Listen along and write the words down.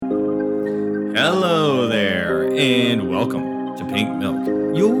Hello there, and welcome to Pink Milk,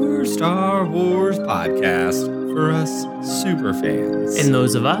 your Star Wars podcast for us super fans. And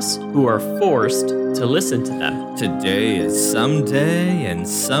those of us who are forced to listen to them. Today is someday, and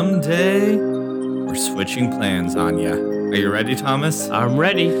someday we're switching plans on ya. Are you ready, Thomas? I'm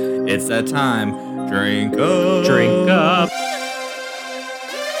ready. It's that time. Drink up. Drink up.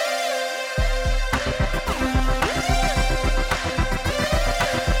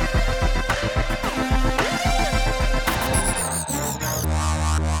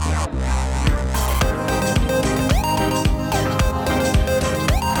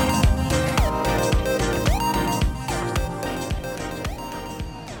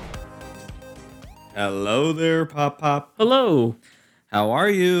 Hello there, Pop Pop. Hello. How are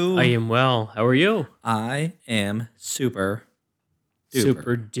you? I am well. How are you? I am super duper.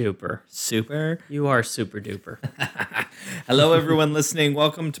 Super duper. Super. You are super duper. Hello, everyone listening.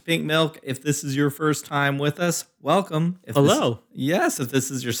 Welcome to Pink Milk. If this is your first time with us, welcome. Hello. If this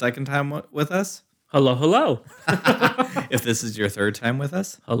is your second time with us. Hello, hello. If this is your third time with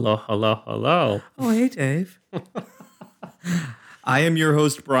us. Hello, hello, hello. Oh, hey, Dave. I am your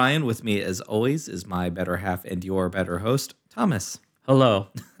host, Brian. With me, as always, is my better half and your better host, Thomas. Hello.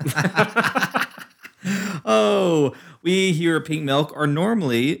 Oh, we here at Pink Milk are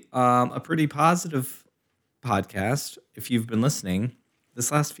normally a pretty positive podcast. If you've been listening,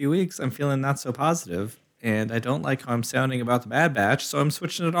 this last few weeks, I'm feeling not so positive, and I don't like how I'm sounding about the Bad Batch, so I'm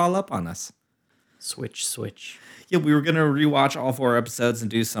switching it all up on us. Switch. Yeah, we were going to rewatch all 4 episodes and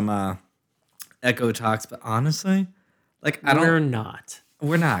do some echo talks, but honestly, We're not.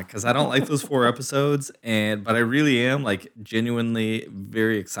 We're not, because I don't like those 4 episodes, but I really am genuinely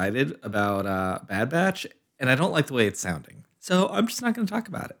very excited about Bad Batch, and I don't like the way it's sounding. So I'm just not going to talk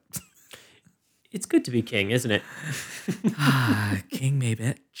about it. It's good to be king, isn't it? King may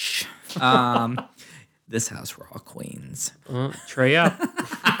bitch. This house, we're all queens. Tray up.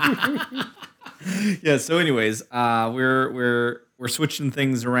 Yeah. So, anyways, we're switching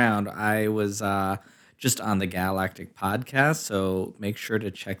things around. I was just on the Galactic podcast, so make sure to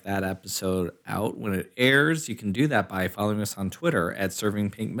check that episode out when it airs. You can do that by following us on Twitter at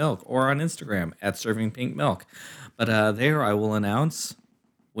Serving Pink Milk or on Instagram at Serving Pink Milk. But there, I will announce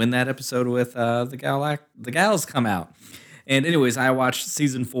when that episode with the gals come out. And anyways, I watched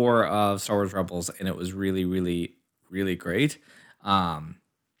season 4 of Star Wars Rebels, and it was really, really, really great. And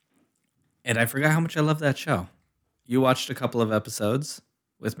I forgot how much I love that show. You watched a couple of episodes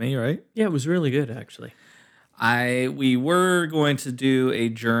with me, right? Yeah, it was really good, actually. We were going to do a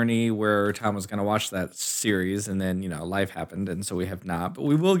journey where Tom was going to watch that series, and then, life happened, and so we have not. But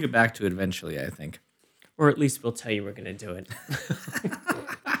we will get back to it eventually, I think. Or at least we'll tell you we're going to do it.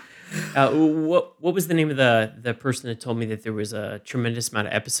 What was the name of the person that told me that there was a tremendous amount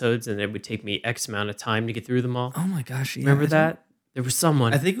of episodes and it would take me X amount of time to get through them all? Oh my gosh! Yeah, Remember that? There was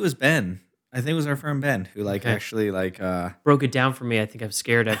someone. I think it was Ben. I think it was our friend Ben who actually broke it down for me. I think I was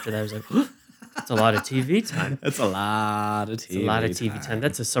scared after that. I was like, that's a lot of TV time. That's a lot of TV. It's a lot of TV time.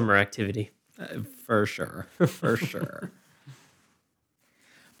 That's a summer activity. For sure. For sure.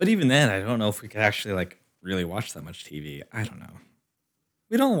 But even then, I don't know if we could actually really watch that much TV. I don't know.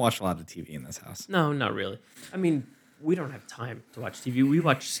 We don't watch a lot of TV in this house. No, not really. I mean, we don't have time to watch TV. We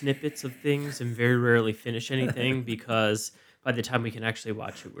watch snippets of things and very rarely finish anything because by the time we can actually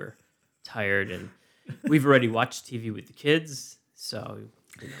watch it, we're tired, and we've already watched TV with the kids, so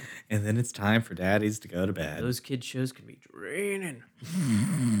and then it's time for daddies to go to bed. Those kid shows can be draining.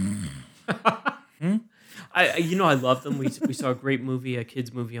 I love them. We saw a great movie, a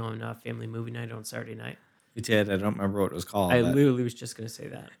kids movie on Family Movie Night on Saturday night. We did. I don't remember what it was called. I literally was just going to say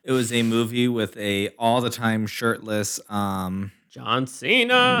that. It was a movie with a all the time shirtless John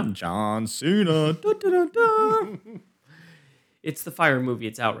Cena. John Cena. Da, da, da, da. It's the Fire movie.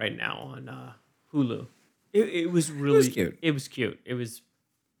 It's out right now on Hulu. It was really cute. It was cute. It was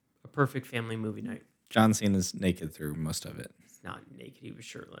a perfect family movie night. John Cena's naked through most of it. He's not naked. He was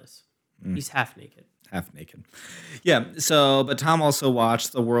shirtless. He's half naked. Half naked. Yeah. So, but Tom also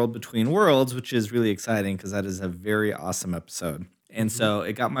watched The World Between Worlds, which is really exciting because that is a very awesome episode. And so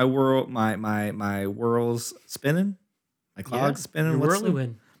it got my whirls spinning, my clogs spinning. Your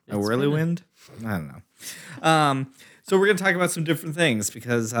whirlwind. My whirlwind. I don't know. So we're going to talk about some different things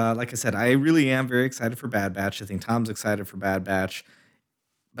because, like I said, I really am very excited for Bad Batch. I think Tom's excited for Bad Batch,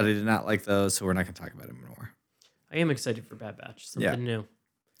 but I did not like those, so we're not going to talk about it anymore. I am excited for Bad Batch. Something new.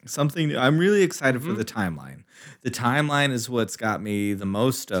 Something new. I'm really excited for the timeline. The timeline is what's got me the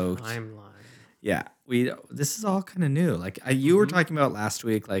most stoked. Timeline. Yeah. This is all kind of new. You were talking about last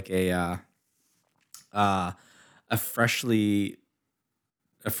week, a fresh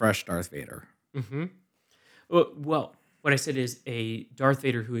Darth Vader. Mm-hmm. Well, what I said is a Darth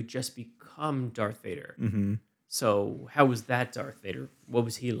Vader who had just become Darth Vader. Mm-hmm. So how was that Darth Vader? What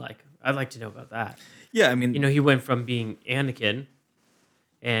was he like? I'd like to know about that. Yeah, I mean, He went from being Anakin,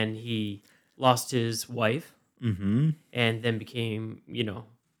 and he lost his wife, mm-hmm. and then became, Yep.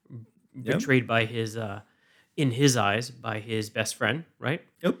 betrayed by his, in his eyes, by his best friend, right?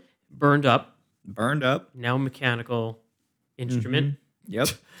 Yep. Burned up, Burned up. now mechanical instrument, Yep.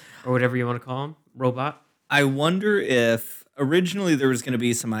 or whatever you want to call him, robot. I wonder if originally there was going to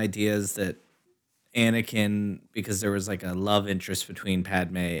be some ideas that Anakin, because there was like a love interest between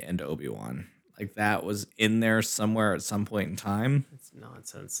Padme and Obi-Wan, like that was in there somewhere at some point in time. That's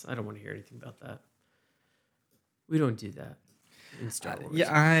nonsense. I don't want to hear anything about that. We don't do that in Star Wars.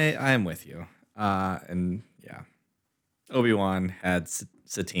 Yeah, I am with you. And yeah, Obi-Wan had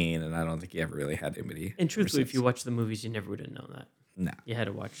Satine, and I don't think he ever really had anybody. And truthfully, ever if you since. watch the movies, you never would have known that. No. You had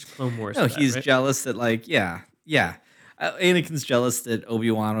to watch Clone Wars. No, for that, he's right? jealous that yeah. Anakin's jealous that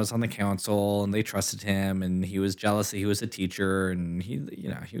Obi-Wan was on the council and they trusted him, and he was jealous that he was a teacher, and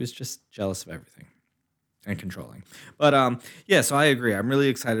he was just jealous of everything and controlling. But yeah, so I agree. I'm really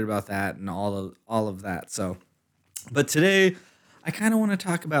excited about that and all of that. So, but today I kind of want to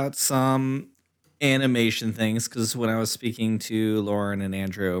talk about some animation things, because when I was speaking to Lauren and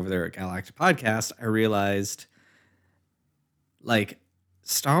Andrew over there at Galactic Podcast, I realized like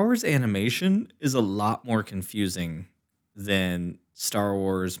Star Wars animation is a lot more confusing than Star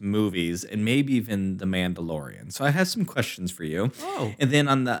Wars movies, and maybe even The Mandalorian. So I have some questions for you. Oh, And then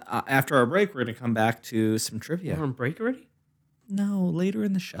on the after our break, we're going to come back to some trivia. we're on break already? No, later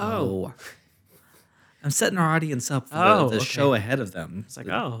in the show. Oh. I'm setting our audience up for the Okay. show ahead of them. It's like,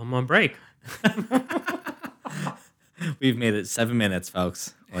 oh, I'm on break. We've made it 7 minutes,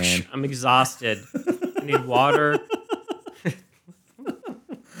 folks. And I'm exhausted. I need water.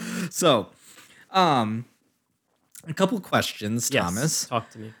 so, a couple questions, Yes, Thomas. talk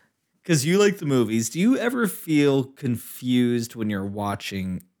to me. Because you like the movies. Do you ever feel confused when you're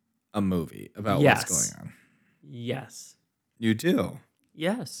watching a movie about Yes. what's going on? Yes. You do,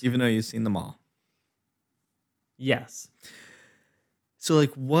 Yes. even though you've seen them all. Yes. So,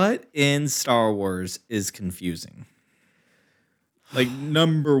 like, what in Star Wars is confusing? Like,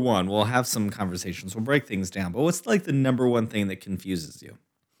 number one, we'll have some conversations. We'll break things down. But what's, like, the number one thing that confuses you?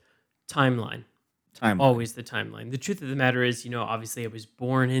 Timeline. Time. Always the timeline. The truth of the matter is, obviously I was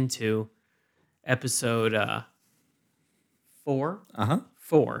born into episode 4. Uh-huh.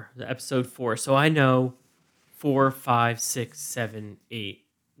 4. The episode 4. So I know 4, 5, 6, 7, 8,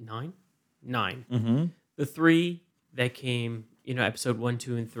 9. 9. Mm-hmm. The 3 that came, episode 1,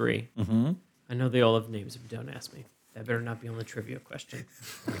 2, and 3. Mm-hmm. I know they all have names, but don't ask me. That better not be on the trivia question.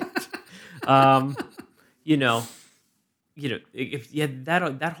 If you had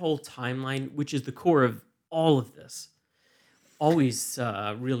that whole timeline, which is the core of all of this, always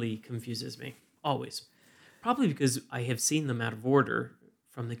really confuses me. Always. Probably because I have seen them out of order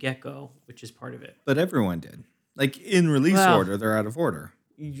from the get-go, which is part of it. But everyone did. Like, in release order, they're out of order.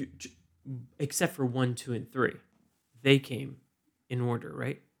 Except for 1, 2, and 3. They came in order,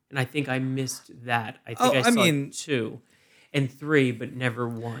 right? And I think I missed that. I think I saw 2 and 3, but never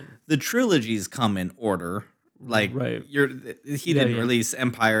 1. The trilogies come in order. Like, Right. He didn't release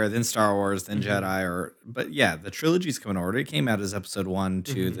Empire, then Star Wars, then Jedi, but yeah, the trilogies come in order. It came out as episode 1,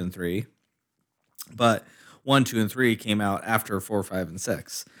 2, then 3. But 1, 2, and 3 came out after 4, 5, and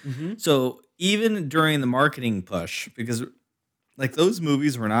 6. So even during the marketing push, because like those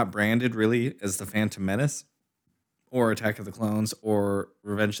movies were not branded really as The Phantom Menace or Attack of the Clones or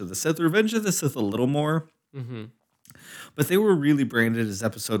Revenge of the Sith. Revenge of the Sith a little more. Mm-hmm. But they were really branded as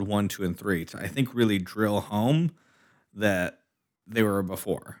episode 1, 2, and 3 to, I think, really drill home that they were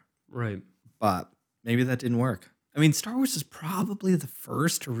before. Right. But maybe that didn't work. I mean, Star Wars is probably the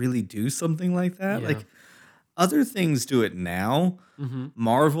first to really do something like that. Yeah. Like, other things do it now. Mm-hmm.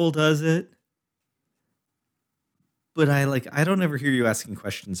 Marvel does it. But I don't ever hear you asking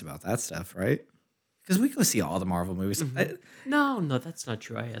questions about that stuff, right? Because we go see all the Marvel movies. Mm-hmm. No, that's not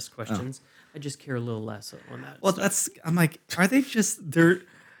true. I ask questions. I just care a little less on that. Well, stuff. I'm like, are they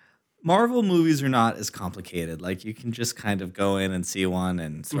Marvel movies are not as complicated. Like, you can just kind of go in and see one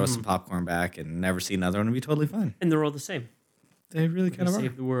and throw some popcorn back and never see another one and be totally fine. And they're all the same. They really kind of are.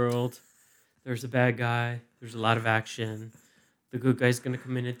 Save the world. There's a bad guy. There's a lot of action. The good guy's going to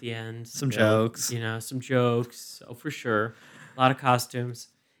come in at the end. Some jokes. Some jokes. Oh, for sure. A lot of costumes.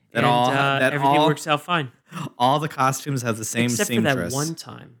 Everything works out fine. All the costumes have the same Except seamstress. for that one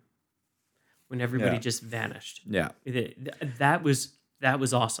time when everybody just vanished. Yeah. That was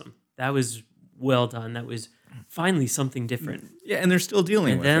awesome. That was well done. That was finally something different. Yeah, and they're still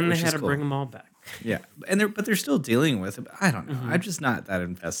dealing And with it, then they which had is to cool. bring them all back. Yeah, and they're still dealing with it. But I don't know. I'm just not that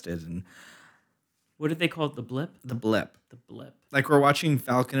invested in What did they call it? The blip? the blip. The blip. Like we're watching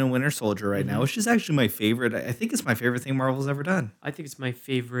Falcon and Winter Soldier right now, which is actually my favorite. I think it's my favorite thing Marvel's ever done. I think it's my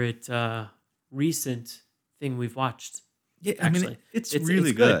favorite recent thing we've watched. Yeah, Actually, I mean it's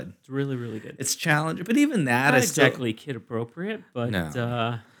really good. It's really, really good. It's challenging, but even that Not is still, exactly kid appropriate, but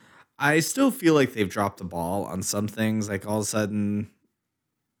No. I still feel like they've dropped the ball on some things. Like all of a sudden,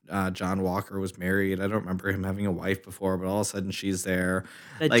 John Walker was married. I don't remember him having a wife before, but all of a sudden she's there.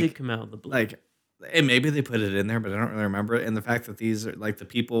 that like, did come out of the blue. Like, and maybe they put it in there, but I don't really remember it. And the fact that these are like the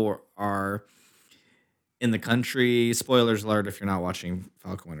people are in the country. Spoilers alert if you're not watching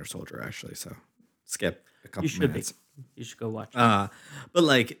Falcon Winter Soldier, actually. So skip a couple you should minutes. be. You should go watch it. But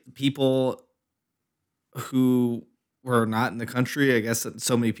like people who were not in the country, I guess that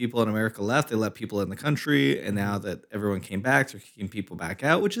so many people in America left, they let people in the country. And now that everyone came back, they're kicking people back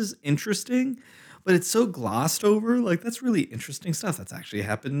out, which is interesting, but it's so glossed over. Like that's really interesting stuff that's actually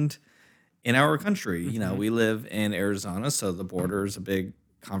happened in our country. You know, we live in Arizona, so the border is a big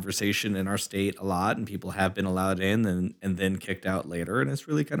conversation in our state a lot, and people have been allowed in and then kicked out later, and it's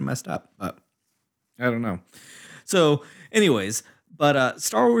really kind of messed up. But I don't know. So, anyways, but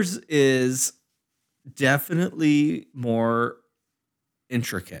Star Wars is definitely more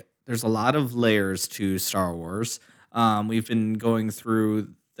intricate. There's a lot of layers to Star Wars. We've been going through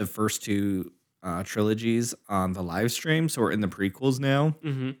the first two trilogies on the live stream, so we're in the prequels now.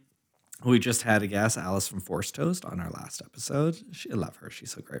 We just had a guest, Alice from Force Toast, on our last episode. I love her. She's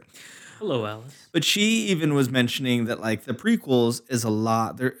so great. Hello, Alice. But she even was mentioning that like the prequels is a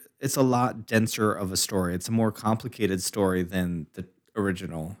lot there. It's a lot denser of a story. It's a more complicated story than the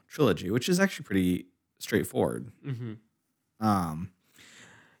original trilogy, which is actually pretty straightforward.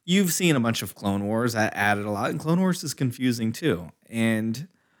 You've seen a bunch of Clone Wars. That added a lot, and Clone Wars is confusing too. And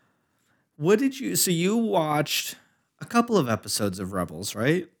what did you? So you watched a couple of episodes of Rebels,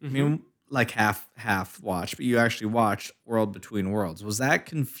 right? I mean, like half watched, but you actually watched World Between Worlds. Was that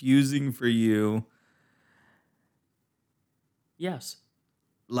confusing for you? Yes.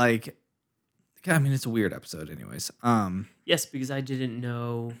 Like, I mean, it's a weird episode, anyways. Yes, because I didn't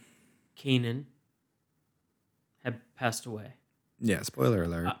know Kanan had passed away. Yeah, spoiler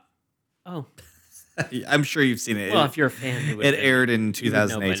alert. Oh. I'm sure you've seen it. Well, if you're a fan, you would it aired in you would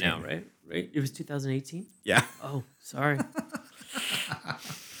 2018. know by now, right? Right? It was 2018? Yeah. Oh, sorry.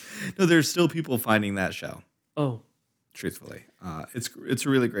 No, there's still people finding that show. Oh, Truthfully, it's a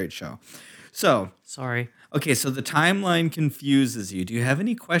really great show. So, sorry. okay, so the timeline confuses you. Do you have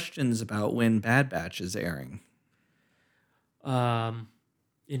any questions about when Bad Batch is airing? In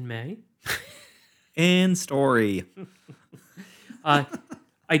May? And story. I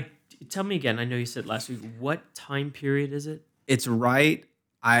tell me again. I know you said last week. What time period is it? It's right.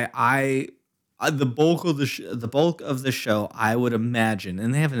 I the bulk of the show, I would imagine,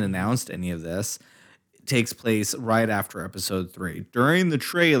 and they haven't announced any of this, takes place right after episode 3. During the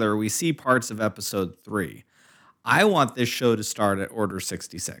trailer, we see parts of episode 3. I want this show to start at Order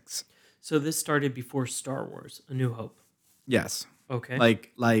 66. So this started before Star Wars: A New Hope. Yes. Okay.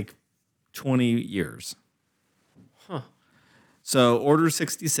 Like 20 years. Huh. So Order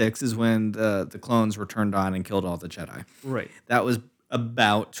 66 is when the clones were turned on and killed all the Jedi. Right. That was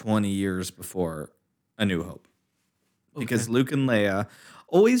about 20 years before A New Hope. Because Luke and Leia,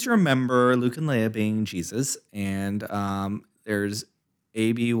 always remember Luke and Leia being Jesus, and there's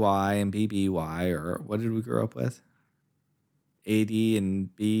ABY and BBY, or what did we grow up with? AD and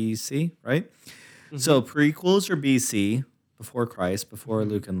BC, right? So prequels are BC, before Christ, before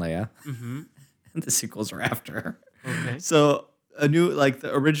Luke and Leia, and the sequels are after. Okay. So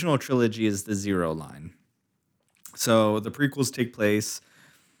the original trilogy is the 0 line. So the prequels take place,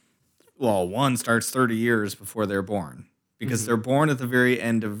 well, one starts 30 years before they're born, because they're born at the very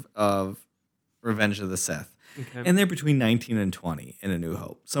end of Revenge of the Sith. Okay. And they're between 19 and 20 in A New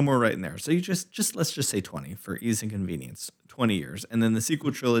Hope, somewhere right in there. So you just let's just say 20 for ease and convenience, 20 years. And then the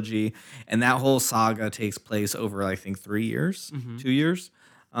sequel trilogy and that whole saga takes place over, I think, 3 years, 2 years.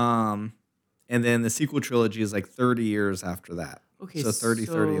 And then the sequel trilogy is like 30 years after that. Okay. So 30,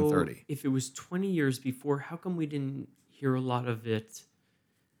 30, and 30. If it was 20 years before, how come we didn't hear a lot of it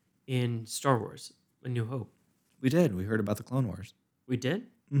in Star Wars: A New Hope? We did. We heard about the Clone Wars. We did?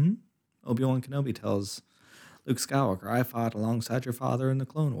 Obi-Wan Kenobi tells Luke Skywalker, I fought alongside your father in the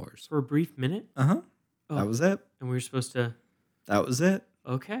Clone Wars. For a brief minute? Uh-huh. Oh. That was it. And we were supposed to... That was it.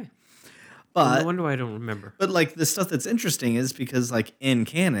 Okay. But No wonder why I don't remember. But like the stuff that's interesting is because like in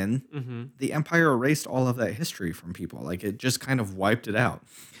canon, the Empire erased all of that history from people. Like it just kind of wiped it out.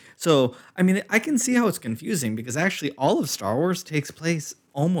 So, I mean, I can see how it's confusing because actually all of Star Wars takes place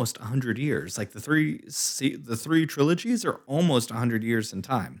almost 100 years. Like the three trilogies are almost 100 years in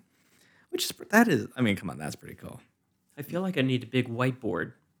time. That is, I mean, come on, that's pretty cool. I feel like I need a big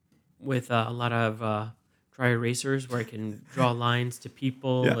whiteboard with a lot of dry erasers where I can draw lines to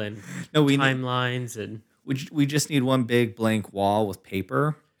people Yeah. and No, timelines and we just need one big blank wall with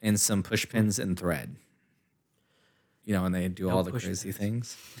paper and some push pins and thread. You know, and they do No all the push crazy pins.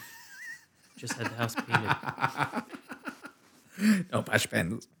 things. just had the house painted. No push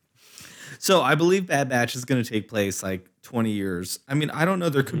pins. So I believe Bad Batch is going to take place like 20 years. I mean, I don't know.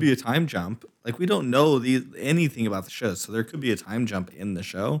 There could be a time jump. Like we don't know anything about the show, so there could be a time jump in the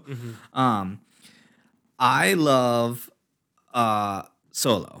show. I love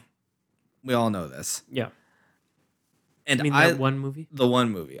Solo. We all know this, Yeah. and I mean, that one movie? the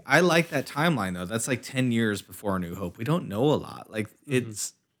one movie. I like that timeline though. That's like 10 years before A New Hope. We don't know a lot. Like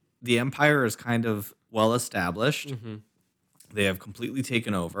it's the Empire is kind of well established. They have completely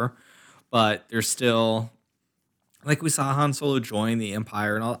taken over, but they're still like we saw Han Solo join the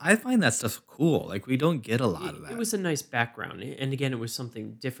Empire and all. I find that stuff cool. Like we don't get a lot of that. It was a nice background. And again, it was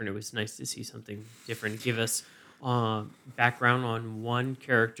something different. It was nice to see something different. Give us background on one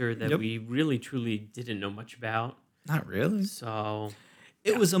character that we really, truly didn't know much about. Not really. So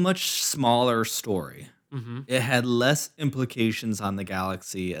It was a much smaller story. It had less implications on the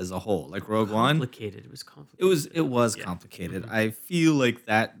galaxy as a whole. Like Rogue One, complicated. It was complicated. it was complicated. I feel like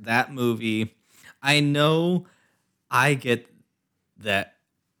that movie. I know, I get that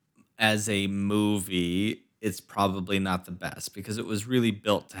as a movie, it's probably not the best because it was really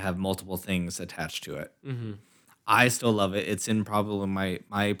built to have multiple things attached to it. I still love it. It's in probably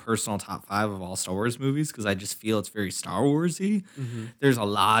my personal top 5 of all Star Wars movies because I just feel it's very Star Warsy. There's a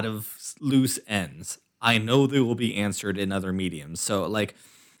lot of loose ends. I know they will be answered in other mediums. So like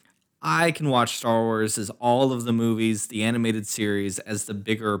I can watch Star Wars as all of the movies, the animated series as the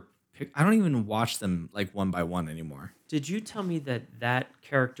bigger I don't even watch them like one by one anymore. Did you tell me that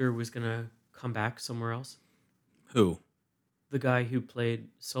character was going to come back somewhere else? Who? The guy who played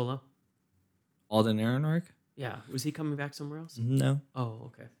Solo? Alden Ehrenreich? Yeah. Was he coming back somewhere else? No.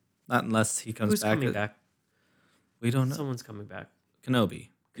 Oh, okay. Not unless he comes Who's back. coming back? We don't know. Someone's coming back. Kenobi.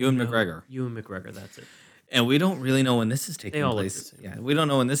 Ewan McGregor. Ewan McGregor, that's it. And we don't really know when this is taking They all look place. the same. Yeah, we don't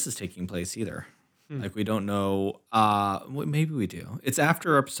know when this is taking place either. Like we don't know. Maybe we do. It's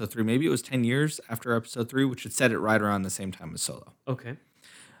after episode 3. Maybe it was 10 years after episode 3, which would set it right around the same time as Solo. Okay.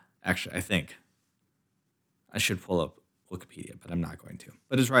 Actually, I think I should pull up Wikipedia, but I'm not going to.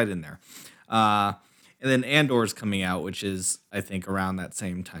 But it's right in there. And then Andor's coming out, which is I think around that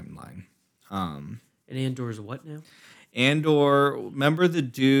same timeline. And Andor's what now? Andor, remember the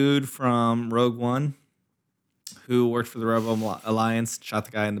dude from Rogue One who worked for the Rebel Alliance, shot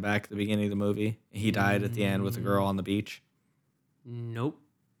the guy in the back at the beginning of the movie? He died at the end with a girl on the beach. Nope.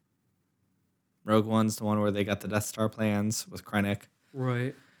 Rogue One's the one where they got the Death Star plans with Krennic.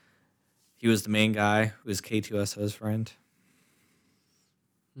 Right. He was the main guy who was K2SO's friend.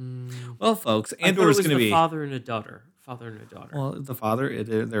 Well, folks, Andor's going to be father and a daughter. Father and a daughter. well. The father,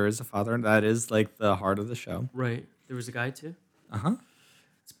 there is a father, and that is like the heart of the show. Right. There was a guy too.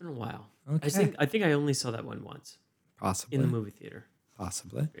 It's been a while. Okay. I think I only saw that one once Possibly in the movie theater.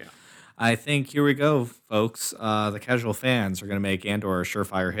 Possibly. Yeah. I think here we go, folks. The casual fans are going to make Andor a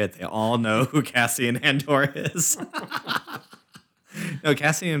surefire hit. They all know who Cassian Andor is. No,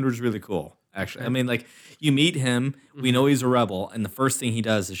 Cassian Andor is really cool, actually. I mean, like, you meet him, we know he's a rebel, and the first thing he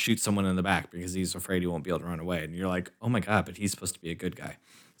does is shoot someone in the back because he's afraid he won't be able to run away. And you're like, oh my God, but he's supposed to be a good guy.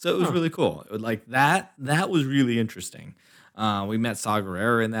 So it was really cool. It was like that was really interesting. We met Saw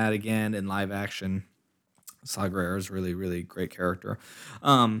Gerrera in that again in live action. Saw Gerrera is really, really great character.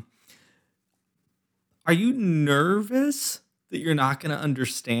 Are you nervous that you're not going to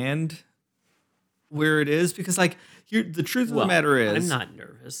understand where it is? Because, like, the truth of the matter is, I'm not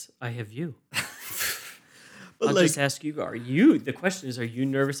nervous. I have you. but I'll like, just ask you. Are you? The question is, are you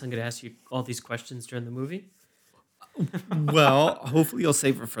nervous? I'm going to ask you all these questions during the movie. well, hopefully you'll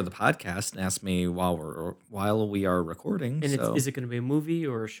save it for the podcast and ask me while we are recording. And so is it going to be a movie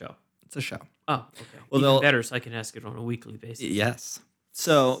or a show? it's a show. Oh, okay. Well, Even better, so I can ask it on a weekly basis. Yes.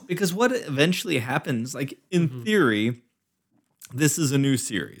 So, because what eventually happens, like in theory, this is a new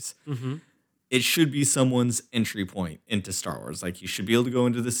series. It should be someone's entry point into Star Wars. Like you should be able to go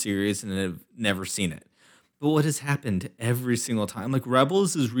into the series and have never seen it. But what has happened every single time? Like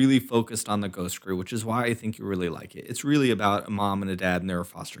Rebels is really focused on the Ghost Crew, which is why I think you really like it. It's really about a mom and a dad and their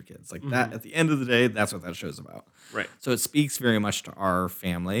foster kids. Like that, at the end of the day, that's what that show's about. Right. So it speaks very much to our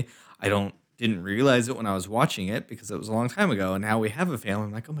family. I don't didn't realize it when I was watching it because it was a long time ago. And now we have a family.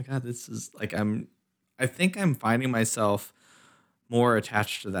 I'm like, oh my God, this is like, I think I'm finding myself more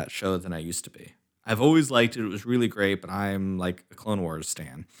attached to that show than I used to be. I've always liked it. It was really great, but I'm like a Clone Wars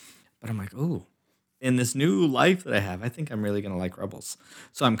stan. But I'm like, oh, in this new life that I have, I think I'm really going to like Rebels.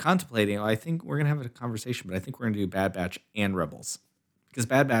 So I'm contemplating, I think we're going to have a conversation, but I think we're going to do Bad Batch and Rebels. Because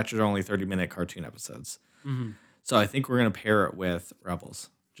Bad Batch are only 30-minute cartoon episodes. Mm-hmm. So I think we're going to pair it with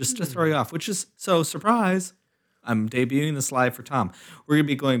Rebels. Just to throw you off, which is, so surprise, I'm debuting this live for Tom. We're going to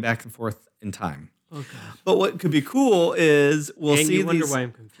be going back and forth in time. Oh, God. But what could be cool is we'll and see you wonder these. why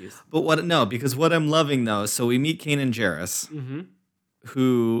I'm confused. But because what I'm loving though, so we meet Kanan Jarrus, Mm-hmm.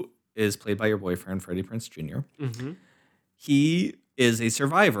 who is played by your boyfriend Freddie Prinze Jr. Mm-hmm. He is a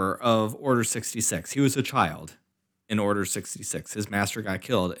survivor of Order 66. He was a child in Order 66. His master got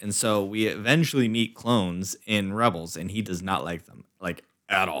killed, and so we eventually meet clones in Rebels, and he does not like them, like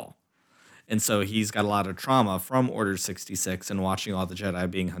at all. And so he's got a lot of trauma from Order 66 and watching all the Jedi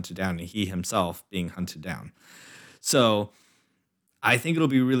being hunted down, and he himself being hunted down. So I think it'll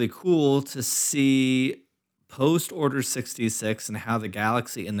be really cool to see post Order 66 and how the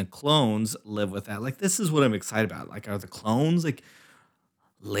galaxy and the clones live with that. Like, this is what I'm excited about. Like, are the clones like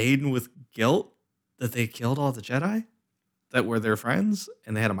laden with guilt that they killed all the Jedi that were their friends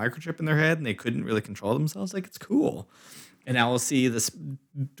and they had a microchip in their head and they couldn't really control themselves? Like, it's cool. And now we'll see this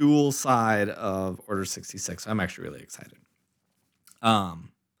dual side of Order 66. I'm actually really excited. But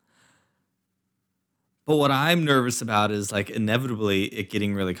what I'm nervous about is like inevitably it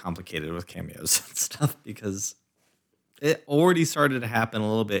getting really complicated with cameos and stuff, because it already started to happen a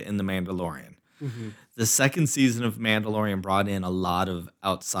little bit in The Mandalorian. Mm-hmm. The second season of Mandalorian brought in a lot of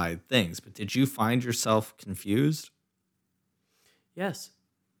outside things, but did you find yourself confused? Yes.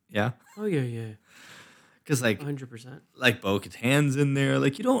 Yeah? Oh, yeah. Because like 100%. Like Bo-Katan's in there.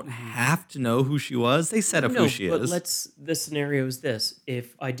 Like, you don't have to know who she was. They set up who she is. But the scenario is this.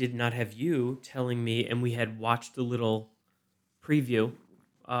 If I did not have you telling me and we had watched the little preview,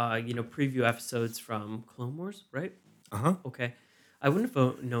 preview episodes from Clone Wars, right? Uh-huh. Okay. I wouldn't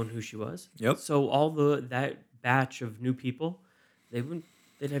have known who she was. Yep. So all that batch of new people,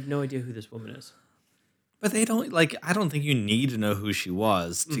 they'd have no idea who this woman is. But they don't, like, I don't think you need to know who she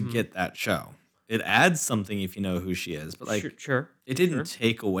was to get that show. It adds something if you know who she is, but like, sure, it didn't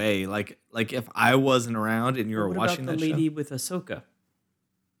take away. Like if I wasn't around and you were watching that show. What about the lady with Ahsoka?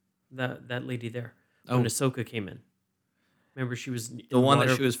 That lady there when Ahsoka came in. Remember, she was the one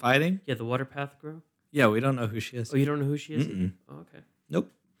that she was fighting. Yeah, the water path girl. Yeah, we don't know who she is. Oh, you don't know who she is? Oh, okay.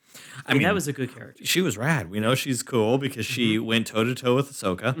 Nope. I mean, that was a good character. She was rad. We know she's cool because she went toe to toe with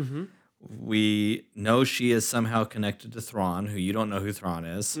Ahsoka. Mm-hmm. We know she is somehow connected to Thrawn, who you don't know who Thrawn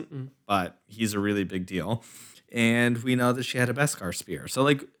is, but he's a really big deal. And we know that she had a Beskar spear. So,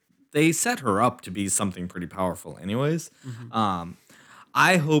 like, they set her up to be something pretty powerful anyways. Mm-hmm.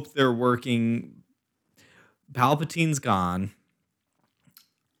 I hope they're working. Palpatine's gone.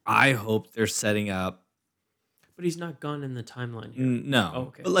 I hope they're setting up. But he's not gone in the timeline here. No. Oh,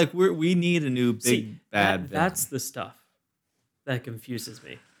 okay. But, like, we need a new big bad villain. That's the stuff that confuses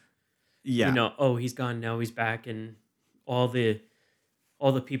me. Yeah. He's gone, now he's back, and all the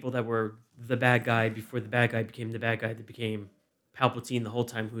people that were the bad guy before the bad guy became the bad guy that became Palpatine the whole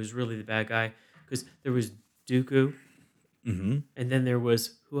time, who was really the bad guy. Because there was Dooku, and then there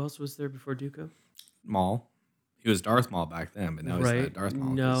was, who else was there before Dooku? Maul. He was Darth Maul back then, but now he's not Darth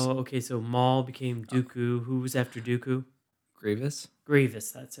Maul. No, okay, so Maul became Dooku. Who was after Dooku? Grievous.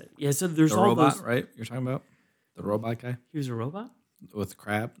 That's it. Yeah, so there's the all robot, those. right? You're talking about the robot guy? He was a robot? With a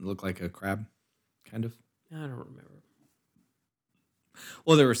crab. It looked like a crab, kind of. I don't remember.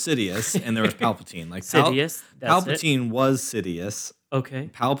 Well, there was Sidious and there was Palpatine. Like Sidious. Palpatine was Sidious. Okay.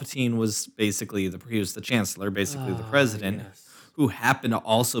 Palpatine was basically he was the Chancellor, basically the president, who happened to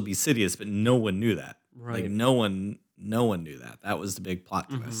also be Sidious, but no one knew that. Right. Like no one knew that. That was the big plot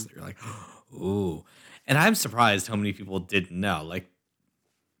twist. You're like, ooh. And I'm surprised how many people didn't know. Like,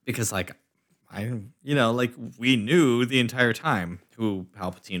 because like we knew the entire time who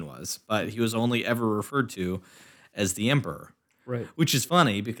Palpatine was, but he was only ever referred to as the Emperor. Right. Which is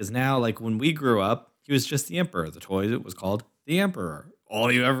funny because now, like, when we grew up, he was just the Emperor. The toy was called the Emperor.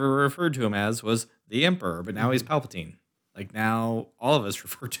 All you ever referred to him as was the Emperor, but now he's Palpatine. Like, now all of us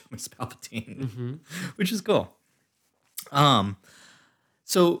refer to him as Palpatine, which is cool.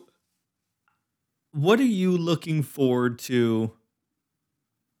 So what are you looking forward to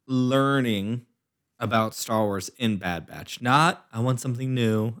learning about Star Wars in Bad Batch? Not, I want something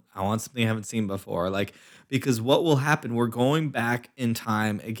new. I want something I haven't seen before. Like, because what will happen, we're going back in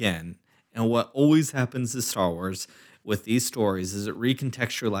time again. And what always happens is Star Wars, with these stories is it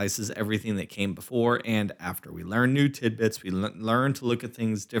recontextualizes everything that came before and after. We learn new tidbits. We learn to look at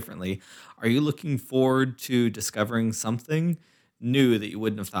things differently. Are you looking forward to discovering something new that you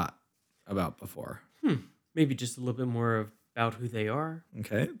wouldn't have thought about before? Maybe just a little bit more about who they are.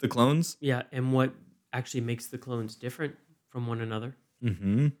 Okay, the clones. Yeah, and what actually makes the clones different from one another.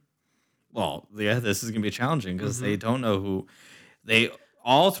 Mm-hmm. Well, yeah, this is gonna be challenging because they don't know who they.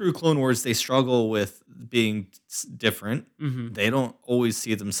 All through Clone Wars, they struggle with being different. Mm-hmm. They don't always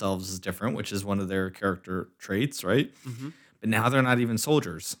see themselves as different, which is one of their character traits, right? Mm-hmm. But now they're not even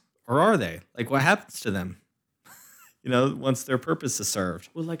soldiers, or are they? Like, what happens to them? Once their purpose is served.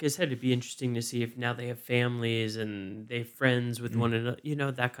 Well, like I said, it'd be interesting to see if now they have families and they have friends with one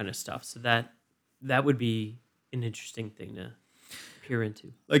another, that kind of stuff. So that would be an interesting thing to peer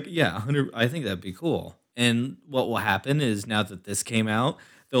into. Like, yeah, 100. I think that'd be cool. And what will happen is now that this came out,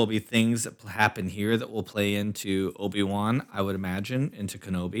 there will be things that happen here that will play into Obi-Wan, I would imagine, into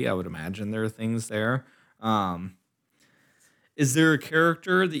Kenobi. I would imagine there are things there. Is there a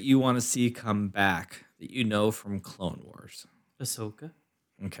character that you want to see come back that you know from Clone Wars? Ahsoka.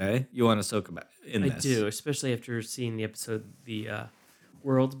 Okay, you want Ahsoka back in this? I do, especially after seeing the episode, the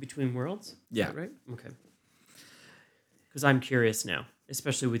Worlds Between Worlds. Is Yeah. that right? Okay. Because I'm curious now,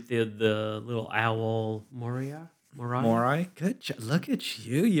 especially with the little owl Moria. Morai, good. Look at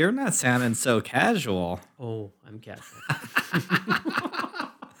you. You're not sounding so casual. Oh, I'm casual.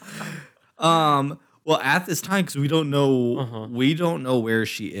 Well, at this time, because we don't know where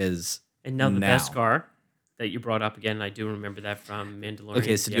she is. And now the Beskar that you brought up again, I do remember that from Mandalorian.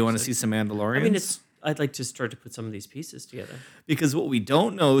 Okay, so do you want to see some Mandalorians? I mean, I'd like to start to put some of these pieces together. Because what we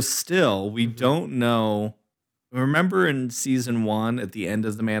don't know still, we don't know. Remember in season 1 at the end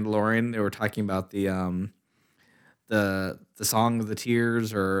of the Mandalorian, they were talking about the Song of the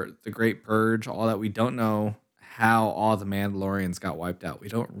Tears or the Great Purge, all that. We don't know how all the Mandalorians got wiped out.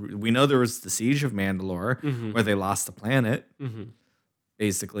 We know there was the Siege of Mandalore where they lost the planet.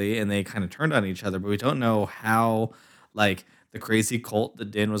 Basically, and they kind of turned on each other, but we don't know how, like, the crazy cult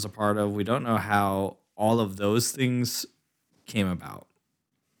that Din was a part of, we don't know how all of those things came about,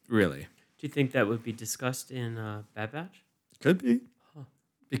 really. Do you think that would be discussed in Bad Batch? Could be.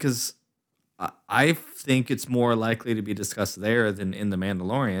 Because I think it's more likely to be discussed there than in The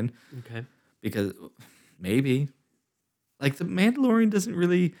Mandalorian. Okay. Because maybe. Like, The Mandalorian doesn't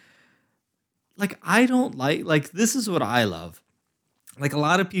really... Like, I don't like... This is what I love. Like, a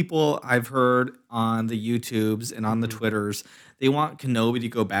lot of people I've heard on the YouTubes and on the Twitters, they want Kenobi to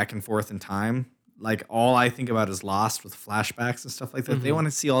go back and forth in time. Like, all I think about is Lost with flashbacks and stuff like that. They want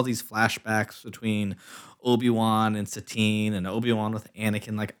to see all these flashbacks between Obi-Wan and Satine and Obi-Wan with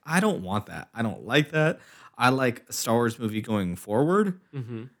Anakin. Like, I don't want that. I don't like that. I like a Star Wars movie going forward.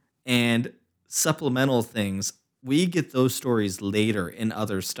 And supplemental things, we get those stories later in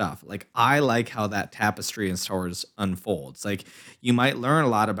other stuff. Like, I like how that tapestry in Star Wars unfolds. Like, you might learn a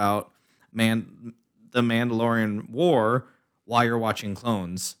lot about the Mandalorian War while you're watching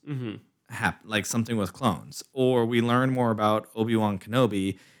Clones. Like something with clones. Or we learn more about Obi-Wan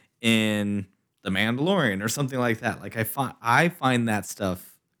Kenobi in The Mandalorian or something like that. Like, I find that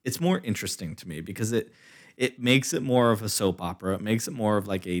stuff, it's more interesting to me because it makes it more of a soap opera. It makes it more of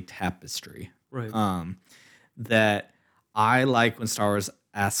like a tapestry. Right. That I like when Star Wars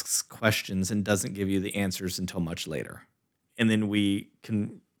asks questions and doesn't give you the answers until much later. And then we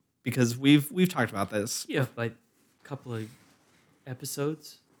can, because we've talked about this. Yeah, but a couple of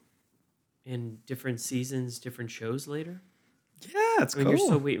episodes in different seasons, different shows later. Yeah, it's cool. You're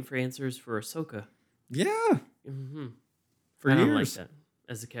still waiting for answers for Ahsoka. Yeah. For I years. don't like that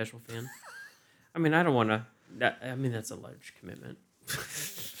as a casual fan. I mean, I don't want to. That's a large commitment.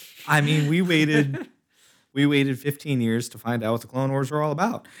 I mean, we waited 15 years to find out what the Clone Wars were all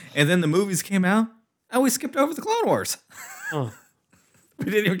about. And then the movies came out, and we skipped over the Clone Wars. Oh. We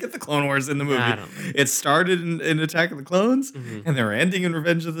didn't even get the Clone Wars in the movie. I don't know. It started in Attack of the Clones, and they were ending in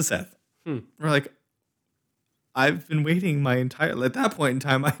Revenge of the Sith. We're like, I've been waiting at that point in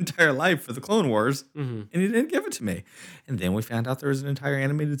time, my entire life for the Clone Wars, and he didn't give it to me. And then we found out there was an entire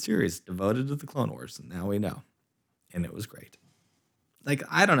animated series devoted to the Clone Wars, and now we know. And it was great. Like,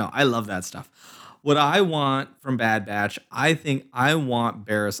 I don't know. I love that stuff. What I want from Bad Batch, I think I want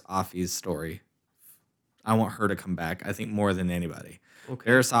Barriss Offee's story. I want her to come back, I think, more than anybody. Okay.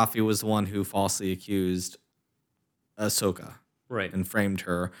 Barriss Offee was the one who falsely accused Ahsoka. Right. And framed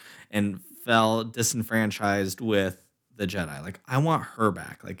her and fell disenfranchised with the Jedi. Like, I want her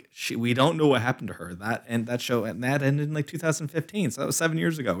back. Like, we don't know what happened to her. That ended in like 2015. So that was 7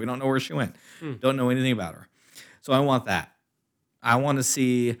 years ago. We don't know where she went. Don't know anything about her. So I want that. I want to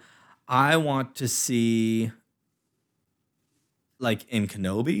see like in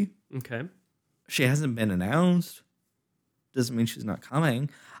Kenobi. Okay. She hasn't been announced. Doesn't mean she's not coming.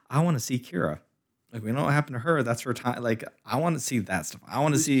 I want to see Kira. Like, we know what happened to her. That's her time. Like, I want to see that stuff. I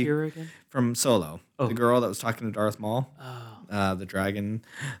want to Who's see Kira again? from Solo, Oh. the girl that was talking to Darth Maul, Oh, the dragon,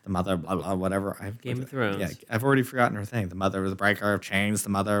 the mother, blah, blah, whatever. Game of Thrones. Yeah, I've already forgotten her thing. The mother of the breaker of chains, the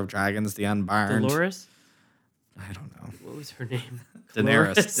mother of dragons, the unburned. Dolores? I don't know. What was her name?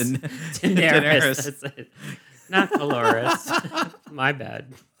 Daenerys. Daenerys. That's it. Not Dolores. My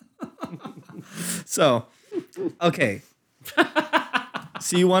bad. So, okay.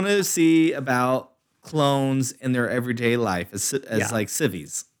 So you want to see about clones in their everyday life as like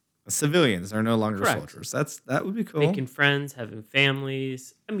civvies, as civilians. They're no longer Correct. soldiers. That would be cool. Making friends, having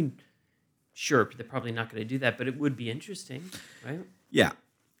families. I mean, sure, they're probably not going to do that, but it would be interesting, right? Yeah.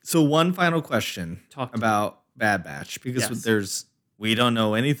 So one final question Talk to about Bad Batch, because Yes. we don't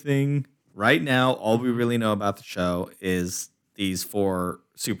know anything right now. All we really know about the show is these 4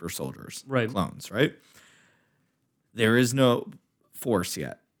 super soldiers, Right. clones, right? There is no Force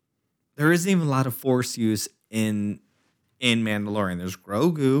yet. There isn't even a lot of Force use in Mandalorian. There's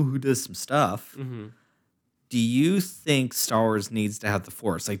Grogu who does some stuff. Mm-hmm. Do you think Star Wars needs to have the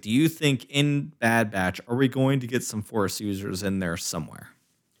Force? Like, do you think in Bad Batch, are we going to get some Force users in there somewhere?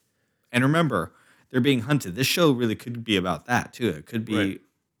 And remember, they're being hunted. This show really could be about that, too. It could be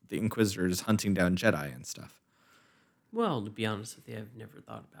the Inquisitors hunting down Jedi and stuff. Well, to be honest with you, I've never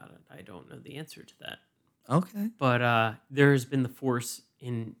thought about it. I don't know the answer to that. Okay. But there's been the Force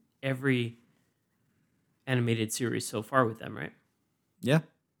in every animated series so far with them, right? Yeah.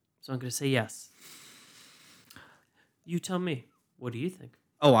 So I'm going to say yes. You tell me. What do you think?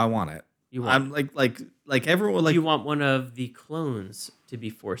 Oh, I want it. You want? I'm like everyone like you want one of the clones to be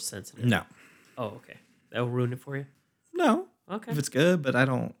Force sensitive? no. Oh, okay. That will ruin it for you. No. Okay. If it's good, but I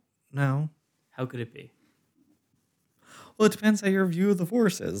don't know. How could it be? Well, it depends how your view of the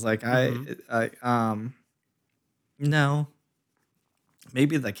Force is. Like no.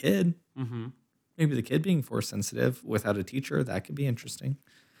 Maybe the kid. Mm-hmm. Maybe the kid being Force sensitive without a teacher, that could be interesting.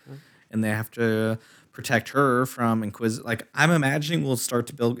 And they have to protect her from Like, I'm imagining we'll start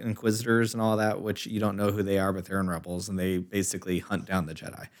to build Inquisitors and all that, which you don't know who they are, but they're in Rebels, and they basically hunt down the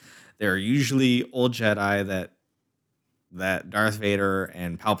Jedi. They're usually old Jedi that Darth Vader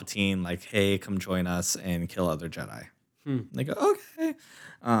and Palpatine, like, hey, come join us and kill other Jedi. They go, okay.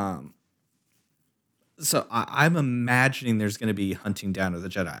 So I'm imagining there's going to be hunting down of the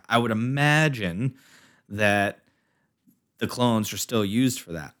Jedi. I would imagine that the clones are still used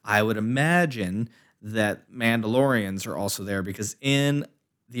for that. I would imagine that Mandalorians are also there because in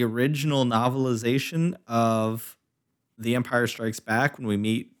the original novelization of The Empire Strikes Back, when we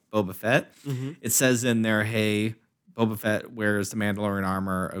meet Boba Fett, it says in there, hey, Boba Fett wears the Mandalorian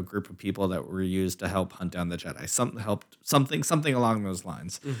armor, a group of people that were used to help hunt down the Jedi. Something along those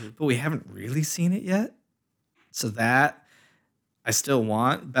lines. But we haven't really seen it yet. So that I still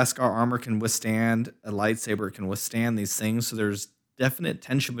want. Beskar armor can withstand, a lightsaber can withstand these things. So there's definite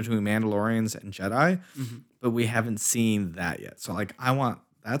tension between Mandalorians and Jedi, but we haven't seen that yet. So like, I want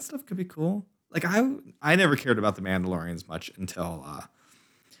that stuff. Could be cool. Like I never cared about the Mandalorians much until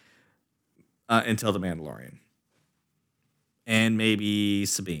the Mandalorian. And maybe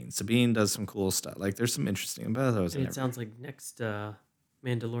Sabine. Sabine does some cool stuff. Like there's some interesting. But those It sounds like next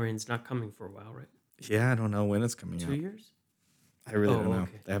Mandalorian's not coming for a while, right? Yeah, I don't know when it's coming 2 out. years? I really don't know.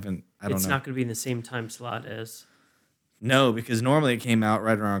 Okay. They haven't. I don't It's know. not going to be in the same time slot as. No, because normally it came out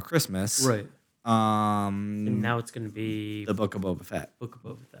right around Christmas. Right. And now it's going to be the Book of Boba Fett. Book of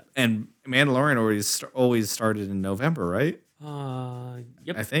Boba Fett. And Mandalorian always started in November, right?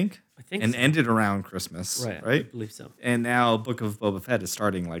 Yep. I think. And so. ended around Christmas, Right. right? I believe so. And now Book of Boba Fett is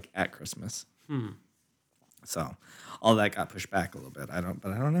starting like at Christmas. So all that got pushed back a little bit. I don't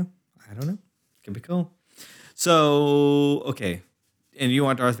know. Could be cool. So okay, and you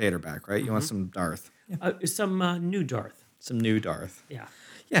want Darth Vader back, right? You want some Darth. Yeah. Some new Darth. Some new Darth. Yeah.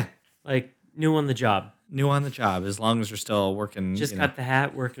 Yeah. Like new on the job. New on the job, as long as you're still working. Just got the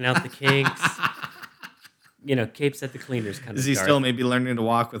hat, working out the kinks. Capes at the cleaners kind of. Is he Darth. still maybe learning to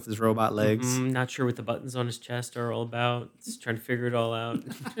walk with his robot legs? Not sure what the buttons on his chest are all about. Just trying to figure it all out.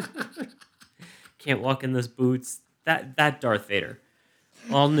 Can't walk in those boots. That Darth Vader.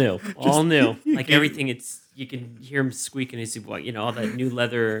 All new. Like everything, you can hear him squeaking as he all that new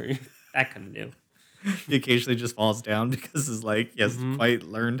leather, that kind of new. He occasionally just falls down because he hasn't quite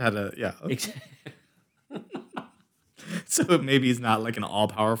learned how to. Yeah. Okay. So maybe he's not like an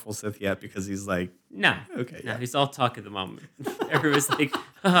all-powerful Sith yet because he's like... No. Okay. No, he's all talk at the moment. Everyone's like,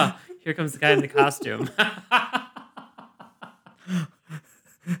 here comes the guy in the costume.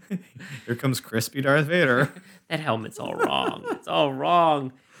 Here comes crispy Darth Vader. That helmet's all wrong. It's all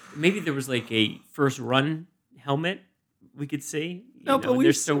wrong. Maybe there was like a first run helmet we could see. No, but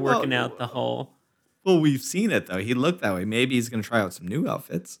they're still working out the whole. Well, we've seen it though. He looked that way. Maybe he's going to try out some new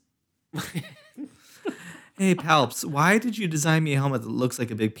outfits. Hey, Palps, why did you design me a helmet that looks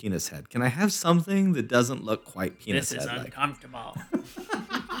like a big penis head? Can I have something that doesn't look quite penis This is head-like? uncomfortable.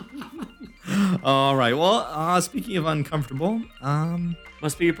 All right. Well, speaking of uncomfortable,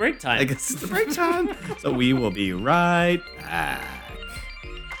 Must be a break time. I guess it's the break time. So we will be right back.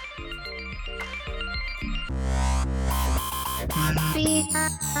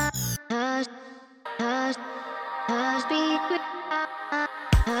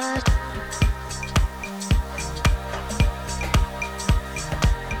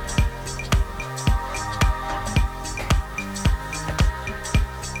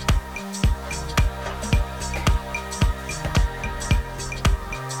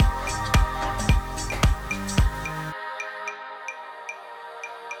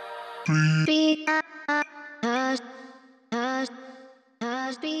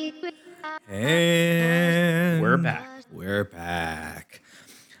 And We're back. We're back.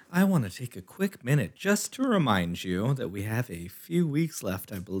 I want to take a quick minute just to remind you that we have a few weeks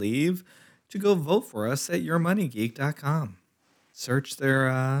left, I believe, to go vote for us at yourmoneygeek.com. Search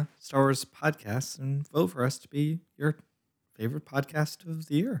their Star Wars podcasts and vote for us to be your favorite podcast of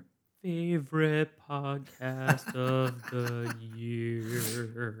the year. Favorite podcast of the year.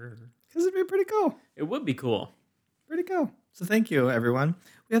 Because it'd be pretty cool. It would be cool. Pretty cool. So thank you, everyone.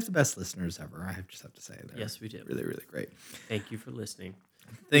 We have the best listeners ever. I just have to say that. Yes, we did. Really, really great. Thank you for listening.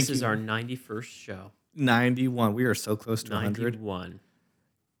 Thank This you. is our 91st show. 91. We are so close to 100. 91.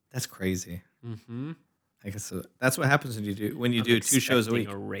 That's crazy. Mm-hmm. I guess that's what happens when you do 2 shows a week.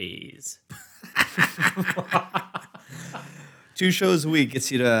 A raise. 2 shows a week gets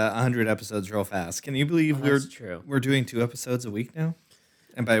you to 100 episodes real fast. Can you believe That's true. we're doing 2 episodes a week now?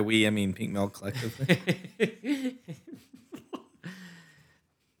 And by we, I mean Pink Milk collectively.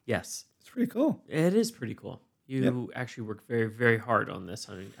 Yes. It's pretty cool. It is pretty cool. You actually work very, very hard on this.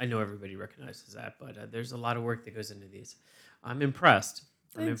 I know everybody recognizes that, but there's a lot of work that goes into these. I'm impressed.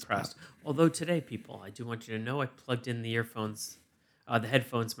 Thanks, impressed. Although today, people, I do want you to know I plugged in the earphones, the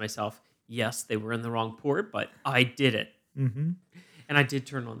headphones myself. Yes, they were in the wrong port, but I did it. Mm-hmm. And I did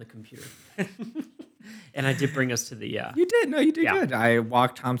turn on the computer. And I did bring us to the... You did. No, you did Yeah. good. I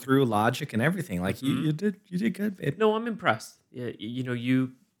walked Tom through Logic and everything. Like, you did good, babe. No, I'm impressed.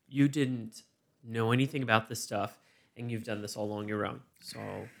 You didn't know anything about this stuff, and you've done this all on your own. So,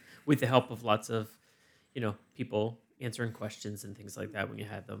 with the help of lots of, people answering questions and things like that when you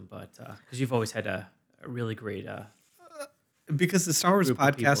had them, but because you've always had a really great Because the Star Wars group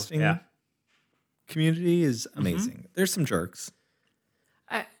of people. podcasting Yeah. community is amazing. There's some jerks,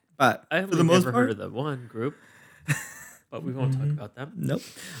 I but I for the most never part, heard of the one group, but we won't talk about them. nope.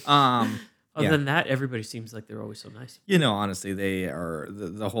 Other Yeah. than that, everybody seems like they're always so nice. Honestly, they are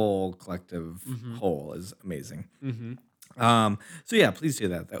the whole collective whole is amazing. Mm-hmm. So yeah, please do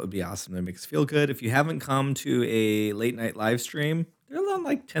that. That would be awesome. That makes us feel good. If you haven't come to a late night live stream, they're on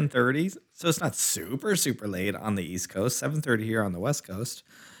like 10:30, so it's not super super late on the East Coast. 7:30 here on the West Coast.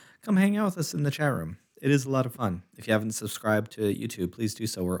 Come hang out with us in the chat room. It is a lot of fun. If you haven't subscribed to YouTube, please do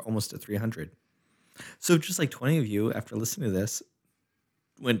so. We're almost at 300. So just like 20 of you, after listening to this,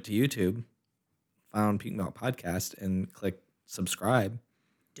 went to YouTube, found Pink Milk Podcast, and clicked subscribe,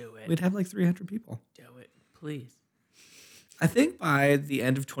 Do it. we'd have like 300 people. Do it, please. I think by the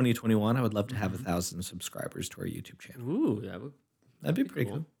end of 2021, I would love to have 1,000 subscribers to our YouTube channel. Ooh, That'd be pretty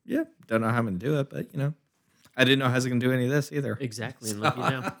cool. Yeah. Don't know how I'm going to do it, but, I didn't know how I was going to do any of this either. Exactly. And look you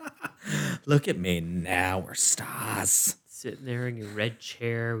now, Look at me now. We're stars. sitting there in your red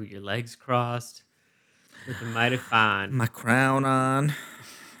chair with your legs crossed, looking mighty fine. My crown on.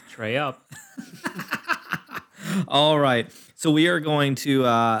 Tray up. All right. So we are going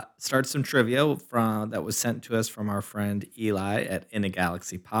to start some trivia that was sent to us from our friend Eli at In a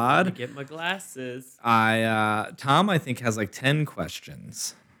Galaxy I Pod. get my glasses. Tom, I think, has like 10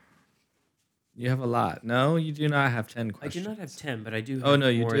 questions. You have a lot. No, you do not have 10 I questions. do not have 10, but I do have Oh, no,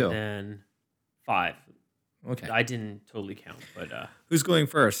 you more do. than 5. Okay. I didn't totally count, but Who's going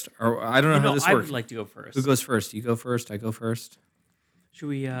first? Or I don't know how this I works. would like to go first. Who goes first? You go first. I go first. Should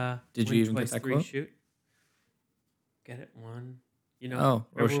we Did win you even get twice, that 3 quote? shoot? Get it? 1. Oh,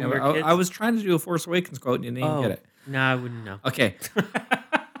 remember when we were Rochambeau. kids? I was trying to do a Force Awakens quote and you didn't even get it. No, I wouldn't know. Okay.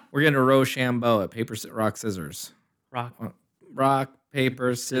 We're going to Rochambeau at paper, rock, scissors. Rock. Rock,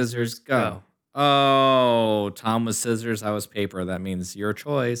 paper, scissors, go. Oh, Tom was scissors. I was paper. That means your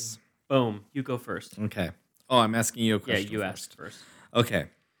choice. Boom. You go first. Okay. Oh, I'm asking you a Yeah, question. you first. asked first. Okay.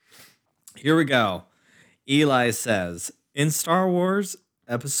 Here we go. Eli says, in Star Wars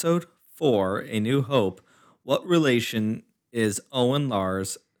Episode 4, A New Hope, what relation is Owen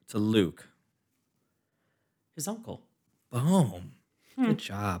Lars to Luke? His uncle. Boom. Good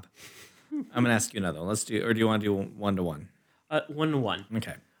job. I'm going to ask you another one. Do you want to do 1-to-1? 1-1.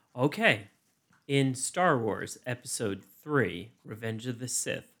 Okay. Okay. In Star Wars Episode 3, Revenge of the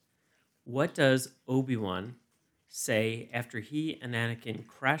Sith, what does Obi-Wan say after he and Anakin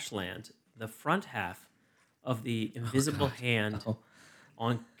crash land the front half of the invisible hand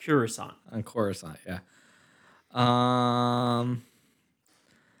on Coruscant? On Coruscant, yeah. Oh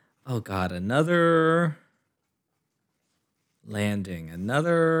God, another landing,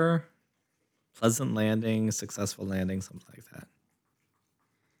 another pleasant landing, successful landing, something like that.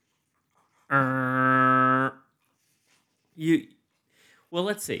 Well,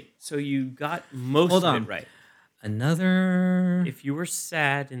 let's see. So you got most Hold of on. it right. Another If you were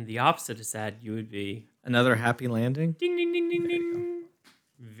sad and the opposite of sad, you would be another happy landing. ding, ding, ding, ding, ding.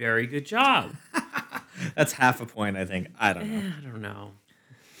 Very good job. That's half a point, I think. I don't know. I don't know.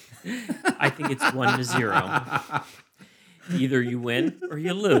 I think it's 1-0. Either you win or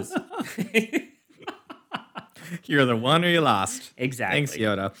you lose. You're the one or you lost. Exactly. Thanks,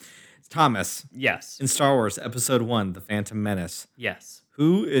 Yoda. Thomas, Yes. in Star Wars Episode 1, The Phantom Menace, Yes.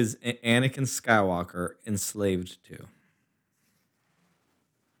 who is Anakin Skywalker enslaved to?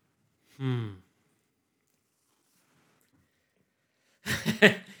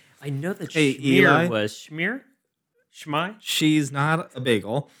 I know that Hey, Shmear Eli? was Shmear? Shmai? She's not a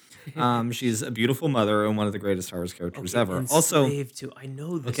bagel. She's a beautiful mother and one of the greatest Star Wars characters ever. Also, Enslaved to. I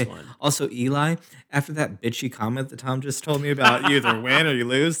know this one. Also, Eli, after that bitchy comment that Tom just told me about, you either win or you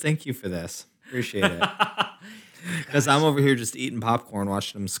lose. Thank you for this. Appreciate it. Because I'm over here just eating popcorn,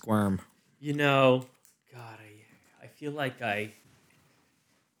 watching them squirm. You know, God, I feel like I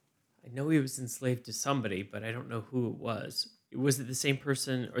know he was enslaved to somebody, but I don't know who it was. Was it the same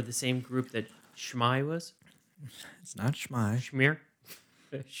person or the same group that Shmai was? It's not Shmai. Shmear?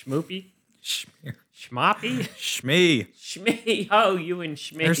 Schmoopy? Shmear. Schmoppy? Shmee. Shmee. Oh, you and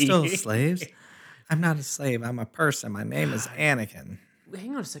Shmee. They're still slaves. I'm not a slave. I'm a person. My name is Anakin.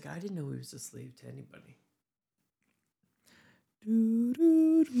 Hang on a second. I didn't know he was a slave to anybody. Do,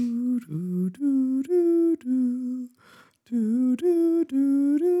 do, do, do, do, do, do. Do, do, do,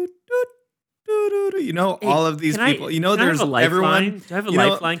 do, do, do, do. You know, Hey, all of these can people. You know, can I have there's a lifeline? everyone. Do I have a you know-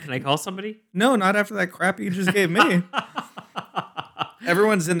 lifeline? Can I call somebody? No, not after that crap you just gave me.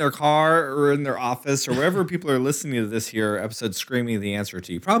 Everyone's in their car or in their office or wherever people are listening to this here episode screaming the answer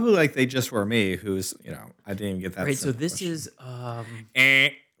to you. Probably like they just were me, who's, I didn't even get that. Right, so simple this question.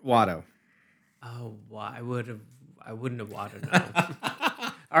 is Watto. oh, why I wouldn't have wanted to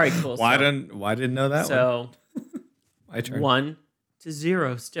know. All right, cool. Why didn't know that one? So My turn.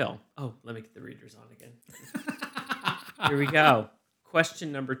 1-0 still. Oh, let me get the readers on again. Here we go.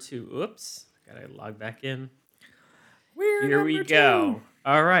 Question number 2. Oops. Gotta log back in. Here we go.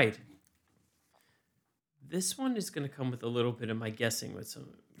 All right. This one is going to come with a little bit of my guessing with some.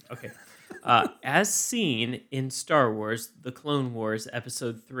 Okay. As seen in Star Wars, The Clone Wars,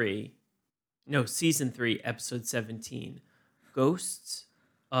 Episode 3. No, Season 3, Episode 17. Ghosts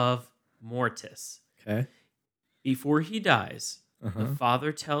of Mortis. Okay. Before he dies, the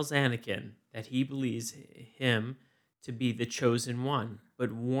father tells Anakin that he believes him to be the chosen one,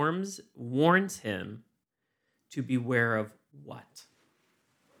 but warns him to beware of what?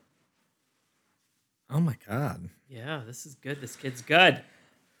 Oh my God. Yeah, this is good. This kid's good.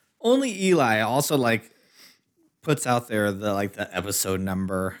 Only Eli also puts out there the episode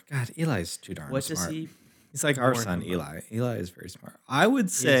number. God, Eli's too darn What smart. does he? He's like our warn son, him about? Eli. Eli is very smart. I would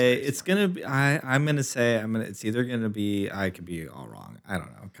say very it's gonna be. I'm gonna say it's either gonna be. I could be all wrong. I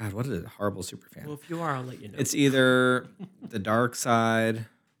don't know. God, what a horrible super fan. Well, if you are, I'll let you know. It's either the dark side,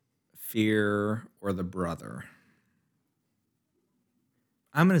 fear, or the brother.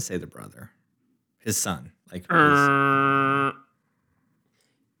 I'm gonna say the brother, his son.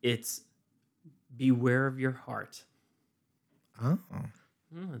 It's beware of your heart. Oh,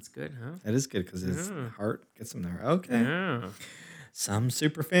 That's good, huh? that is good because his heart gets him there. Okay, Yeah. some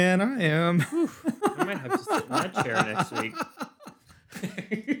super fan I am. I might have to sit in that chair next week.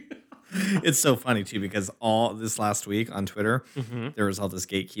 It's so funny too because all this last week on Twitter, there was all this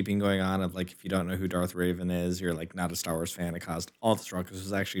gatekeeping going on of if you don't know who Darth Raven is, you're not a Star Wars fan. It caused all this ruckus. It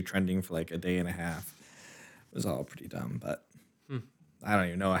was actually trending for a day and a half. It was all pretty dumb, but I don't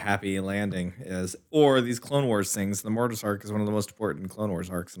even know a happy landing is. Or these Clone Wars things. The Mortis arc is one of the most important Clone Wars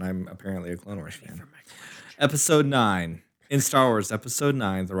arcs, and I'm apparently a Clone Wars fan. Episode 9. In Star Wars, Episode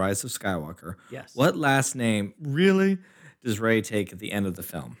 9, The Rise of Skywalker. Yes. What last name really does Rey take at the end of the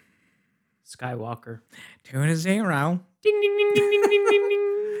film? Skywalker. 2-0. Ding, ding, ding, ding, ding, ding, ding,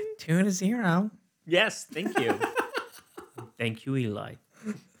 ding. 2-0. Yes, thank you. Thank you, Eli.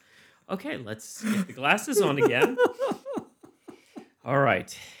 Okay, let's get the glasses on again. All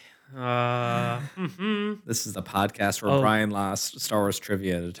right. This is the podcast where Oh. Brian lost Star Wars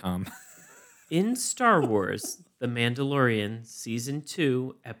trivia to Tom. In Star Wars, The Mandalorian, Season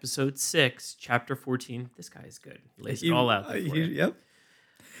 2, Episode 6, Chapter 14. This guy is good. He lays it all out there for you. Yep.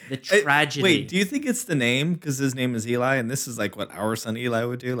 The tragedy. Wait, do you think it's the name? Because his name is Eli, and this is like what our son Eli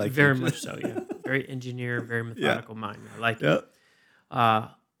would do? Like Very much so, yeah. Very engineer, very methodical mind. I like it.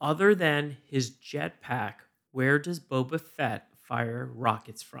 Yep. Other than his jetpack, where does Boba Fett fire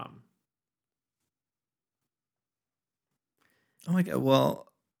rockets from? Oh my god. Well,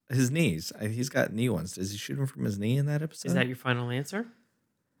 his knees. He's got knee ones. Does he shoot him from his knee in that episode? Is that your final answer?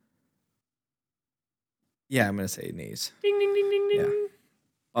 Yeah, I'm gonna say knees. Ding, ding, ding, ding, ding.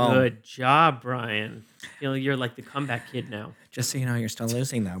 Yeah. Good job, Brian. You're like the comeback kid now. Just so you know, you're still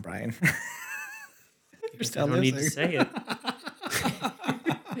losing now, Brian. You're still I don't need to losing. say it.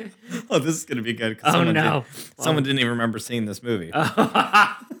 Oh, this is gonna be good. Oh, no. Someone didn't even remember seeing this movie. It's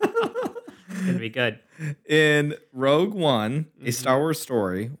going to be good. In Rogue One, a Star Wars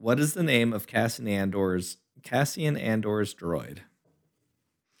story, what is the name of Cassian Andor's droid?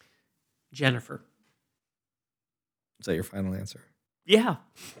 Jennifer. Is that your final answer? Yeah,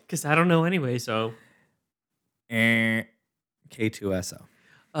 because I don't know anyway, so. K2SO.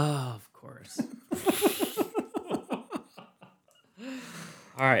 Oh, of course.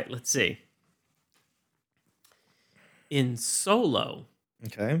 All right, let's see. In Solo,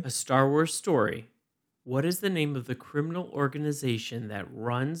 Okay. a Star Wars story, what is the name of the criminal organization that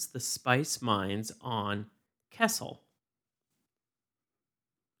runs the spice mines on Kessel?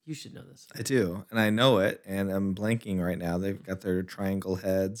 You should know this. I do, and I know it, and I'm blanking right now. They've got their triangle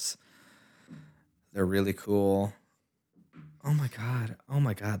heads. They're really cool. Oh my god. Oh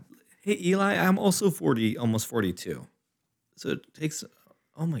my god. Hey Eli, I'm also 40, almost 42. So it takes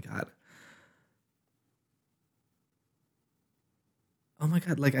oh my god. Oh my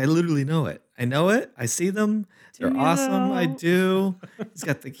god, like I literally know it. I know it. I see them. They're you awesome. I know? do. He's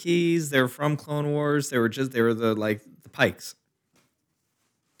got the keys. They're from Clone Wars. They were the Pikes.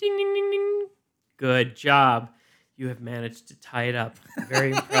 Ding, ding, ding, ding. Good job. You have managed to tie it up.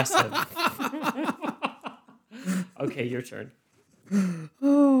 Very impressive. Okay, your turn.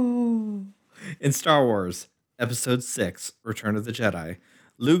 Oh. In Star Wars, Episode 6, Return of the Jedi,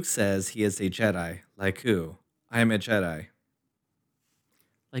 Luke says he is a Jedi. Like who? I am a Jedi.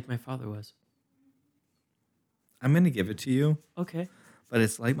 Like my father was. I'm going to give it to you, Okay. but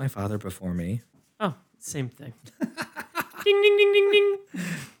it's like my father before me. Oh, same thing. Ding, ding, ding, ding, ding.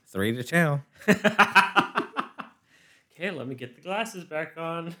 3-2. Okay, let me get the glasses back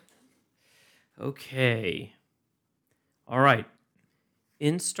on. Okay. All right.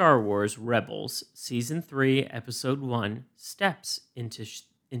 In Star Wars Rebels, Season 3, Episode 1, Steps into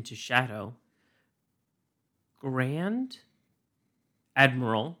Shadow, Grand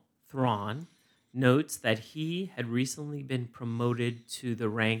Admiral Thrawn notes that he had recently been promoted to the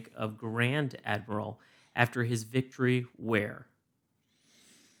rank of Grand Admiral after his victory where?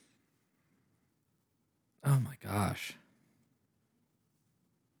 Oh my gosh.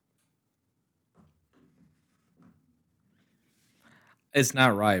 It's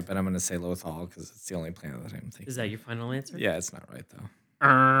not right, but I'm going to say Lothal because it's the only planet that I'm thinking. Is that your final answer? Yeah, it's not right though.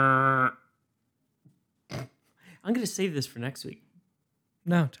 I'm going to save this for next week.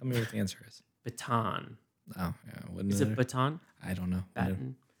 No, tell me what the answer is. Baton. Oh, yeah. Wouldn't Is it baton? I don't know.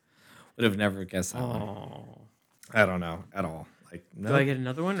 Baton? Would have never guessed that one. Oh. I don't know at all. Like, no. Do I get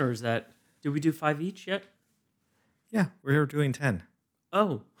another one, or is that... Did we do 5 each yet? Yeah, we're doing 10.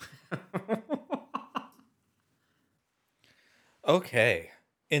 Oh. Okay.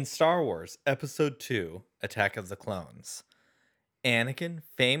 In Star Wars, Episode 2, Attack of the Clones, Anakin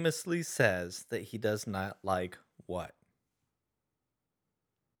famously says that he does not like what?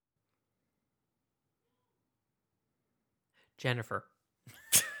 Jennifer.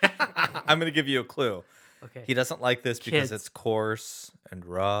 I'm going to give you a clue. Okay. He doesn't like this because Kids. it's coarse and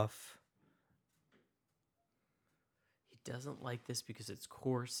rough. He doesn't like this because it's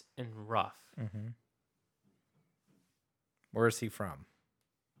coarse and rough. Mm-hmm. Where is he from?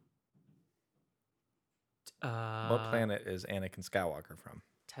 What planet is Anakin Skywalker from?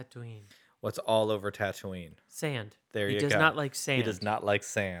 Tatooine. What's all over Tatooine? Sand. There he you does go. not like sand. He does not like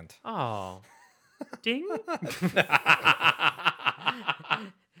sand. Oh. Ding.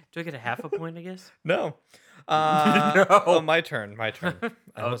 Do I get a half a point, I guess? No. No. Oh, my turn. My turn.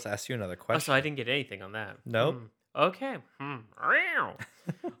 I almost asked you another Oh, question. so I didn't get anything on that. Nope. Okay.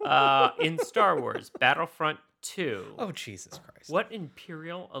 In Star Wars Battlefront 2, Oh, Jesus Christ. what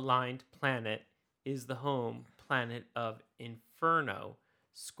Imperial-aligned planet is the home planet of Inferno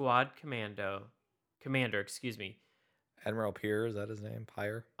Squad Commander, excuse me, Admiral Peer, is that his name?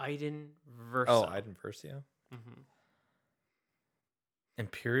 Pyre? Iden Versa? Oh, Iden Versio? Mm-hmm.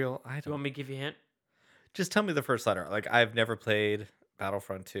 Imperial? I Do you don't... want me to give you a hint? Just tell me the first letter. Like, I've never played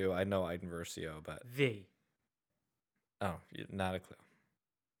Battlefront 2. I know Iden Versio, but... V. Oh, not a clue.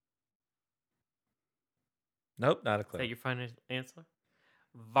 Nope, not a Is clue. that your final answer?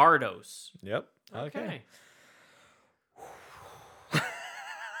 Vardos. Yep. Okay.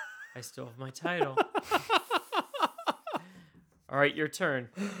 I still have my title. All right, your turn.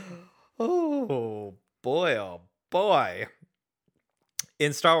 Oh, boy. Oh, boy.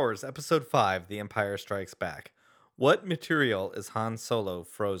 In Star Wars Episode 5, The Empire Strikes Back, what material is Han Solo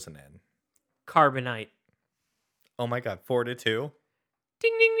frozen in? Carbonite. Oh my god, 4-2? Ding,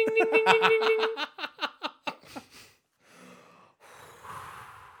 ding, ding, ding, ding, ding, ding, ding.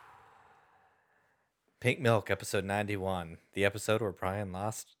 Pink Milk, Episode 91, the episode where Brian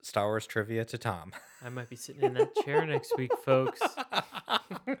lost Star Wars trivia to Tom. I might be sitting in that chair next week, folks.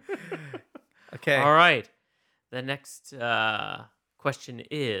 Okay. All right. The next question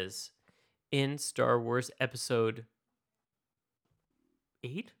is, in Star Wars Episode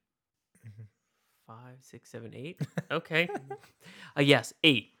 8? 5, 6, 7, 8? Okay. Yes,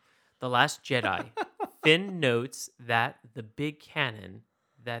 8. The Last Jedi. Finn notes that the big cannon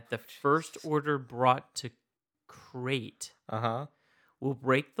that the First Order brought to Crate Uh-huh. will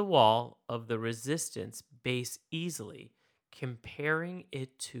break the wall of the Resistance base easily, comparing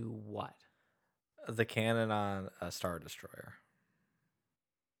it to what? The cannon on a Star Destroyer.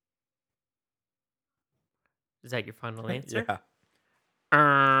 Is that your final answer?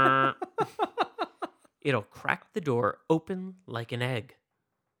 Yeah. It'll crack the door open like an egg.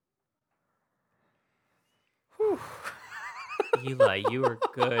 Whew. Eli, you are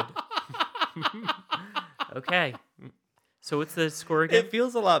good. Okay. So what's the score again? It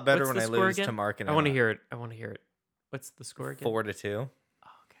feels a lot better What's when the I score lose again? to Mark and I want to Emma. hear it. I want to hear it. What's the score again? 4-2. Oh,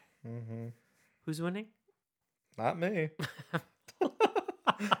 okay. Mm-hmm. Who's winning? Not me.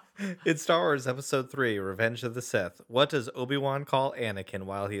 In Star Wars Episode 3, Revenge of the Sith, what does Obi-Wan call Anakin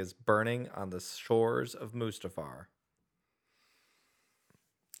while he is burning on the shores of Mustafar?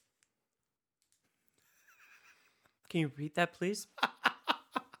 Can you repeat that, please?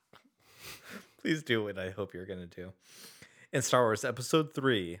 Please do what I hope you're going to do. In Star Wars Episode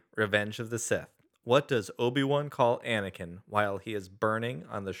 3, Revenge of the Sith, what does Obi-Wan call Anakin while he is burning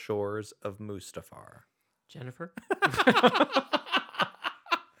on the shores of Mustafar? Jennifer?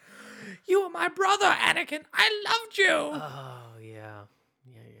 You are my brother, Anakin. I loved you. Oh, yeah.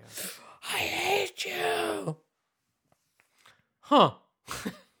 Yeah. I hate you. Huh.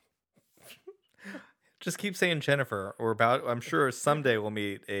 Just keep saying Jennifer. I'm sure someday we'll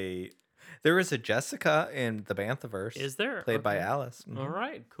meet a... There is a Jessica in the Banthaverse. Is there? Played by Okay. Alice. Mhm. All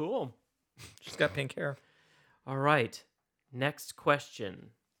right, cool. She's got pink hair. All right. Next question.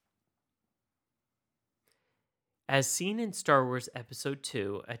 As seen in Star Wars Episode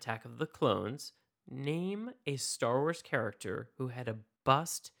 2, Attack of the Clones, name a Star Wars character who had a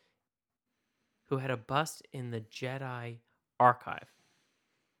bust in the Jedi Archive.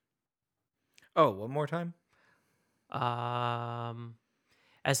 Oh, one more time?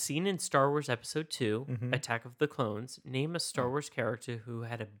 As seen in Star Wars Episode 2, Mhm. Attack of the Clones, name a Star Wars character who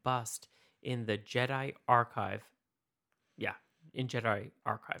had a bust in the Jedi Archive. Yeah, in Jedi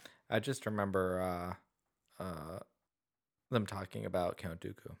Archive. I just remember them talking about Count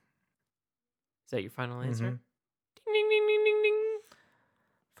Dooku. Is that your final answer? Mhm. Ding, ding, ding, ding, ding, ding.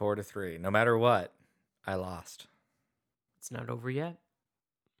 4-3. No matter what, I lost. It's not over yet.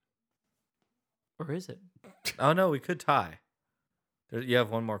 Or is it? Oh, no, we could tie. You have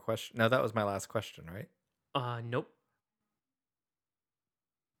one more question. No, that was my last question, right? Nope.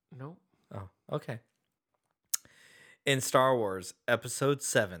 Nope. Oh, okay. In Star Wars Episode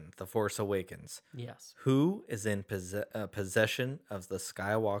 7, The Force Awakens, Yes. who is in possession of the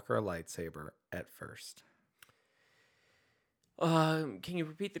Skywalker lightsaber at first? Can you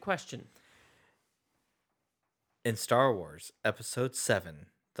repeat the question? In Star Wars Episode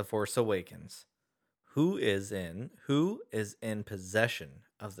 7, The Force Awakens, who is in possession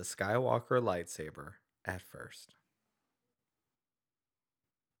of the Skywalker lightsaber at first?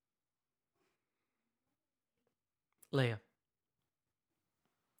 Leia.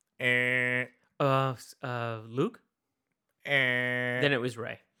 Eh, Luke? Then it was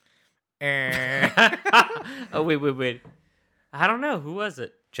Rey. eh. Oh, wait. I don't know. Who was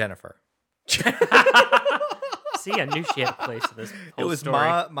it? Jennifer. See, I knew she had a place in this It whole was story.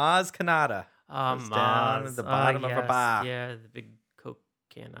 Maz Kanata. Maz. Down at the bottom of a yes. bar. Yeah, the big Coke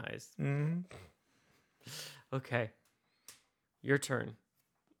can eyes. Mhm. Okay. Your turn.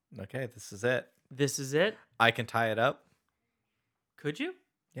 Okay, this is it. This is it? I can tie it up. Could you?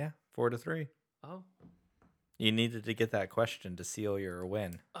 Yeah, 4-3. Oh. You needed to get that question to seal your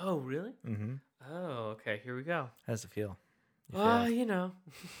win. Oh, really? Mm-hmm. Oh, okay. Here we go. How does it feel? You Well, failed. you know.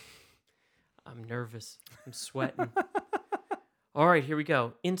 I'm nervous. I'm sweating. All right, here we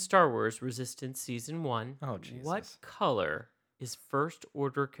go. In Star Wars Resistance Season 1, Oh, Jesus. what color is First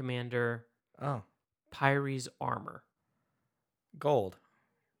Order Commander Oh, Pyrie's armor? gold.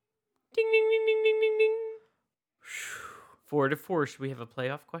 Ding, ding, ding, ding, ding, ding, ding. 4-4. Should we have a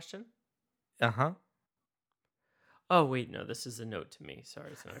playoff question? Uh-huh. Oh, wait, no. This is a note to me.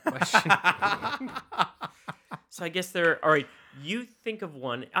 Sorry, it's not a question. So I guess there... All right, you think of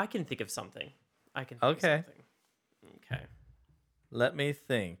one. I can think of something. I can think of something. Okay. Let me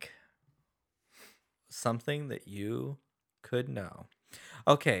think. Something that you could know.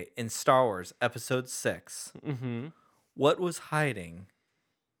 Okay, in Star Wars Episode 6, Mm-hmm. what was hiding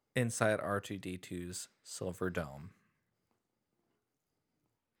inside R2-D2's silver dome?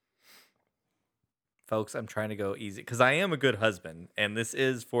 Folks, I'm trying to go easy because I am a good husband, and this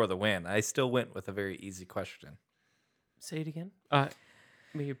is for the win. I still went with a very easy question. Say it again.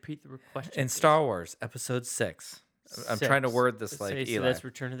 May you repeat the question? In please? Star Wars Episode 6, I'm trying to word this like So Eli. that's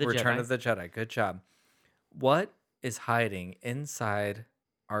Return of the Jedi. Return of the Jedi. Good job. What is hiding inside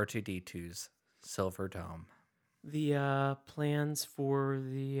R2-D2's silver dome? The plans for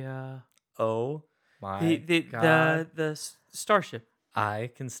the Oh my the God. starship.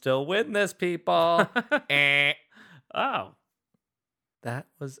 I can still win this, people. Eh. Oh, That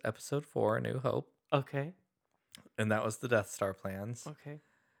was Episode 4, A New Hope. okay, And that was the Death Star plans. okay.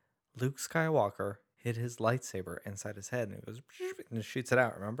 Luke Skywalker hid his lightsaber inside his head and it goes and it shoots it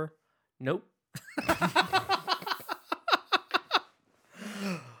out, remember? Nope.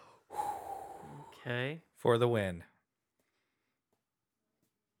 Okay. For the win.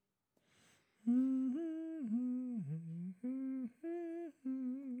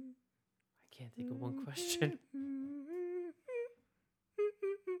 I can't think of one question.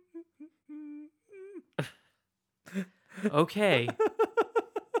 Okay.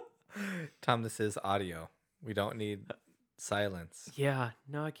 Tom, this is audio. We don't need silence. Yeah.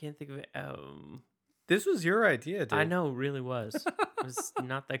 No, I can't think of it. This was your idea, dude. I know, it really was. It was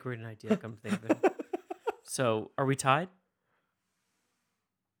not that great an idea. Come to think of it. So, are we tied?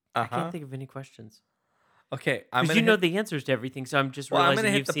 I Uh-huh. can't think of any questions. Okay, I'm Because gonna you know hit, the answers to everything, so I'm just well, I'm realizing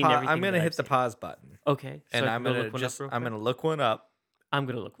gonna hit you've the seen pause. everything. I'm gonna that hit I've the seen. pause button, Okay, so and I I'm can go gonna look one just up real I'm quick? gonna look one up. I'm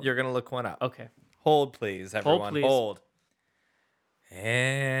gonna look one. You're gonna look one up. Okay. Hold, please, everyone. please. Hold.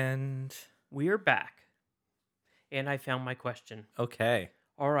 And We are back, and I found my question. okay,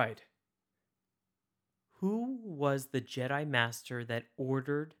 All right. Who was the Jedi Master that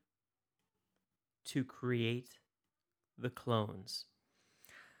ordered to create the clones?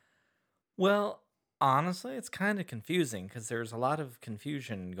 well, honestly, it's kind of confusing because there's a lot of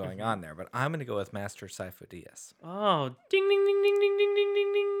confusion going on there. But I'm gonna go with Master Sifo Dyas. Oh, ding, ding, ding, ding, ding, ding, ding,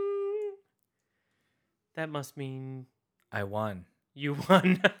 ding, ding. That must mean I won you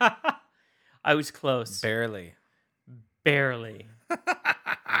won. I was close. barely. Barely.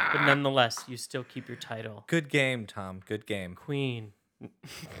 But nonetheless, you still keep your title. Good game, Tom. Good game. Queen.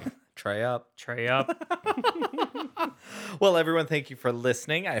 Try up. Tray up. Well, everyone, thank you for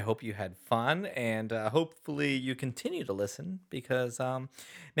listening. I hope you had fun, and hopefully you continue to listen because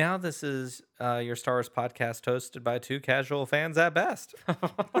now this is your Star Wars podcast hosted by two casual fans at best.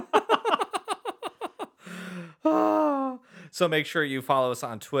 So make sure you follow us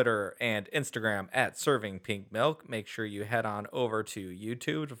on Twitter and Instagram at Serving Pink Milk. Make sure you head on over to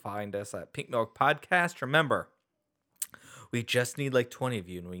YouTube to find us at Pink Milk Podcast. Remember, we just need like 20 of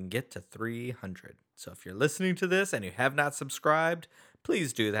you and we can get to 300. So if you're listening to this and you have not subscribed,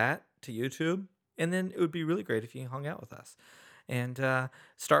 please do that to YouTube. And then it would be really great if you hung out with us. And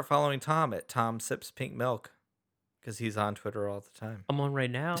start following Tom at Tom Sips Pink Milk because he's on Twitter all the time. I'm on right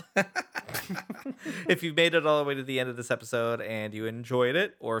now. If you've made it all the way to the end of this episode and you enjoyed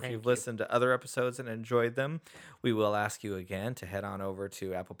it, or if Thank you've you. listened to other episodes and enjoyed them, we will ask you again to head on over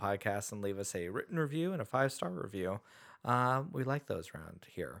to Apple Podcasts and leave us a written review and a 5-star review. We like those around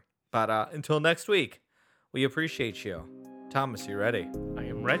here. But until next week, we appreciate you. Thomas, you ready? I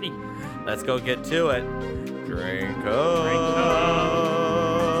am ready. Let's go get to it. Drink up. Drink up.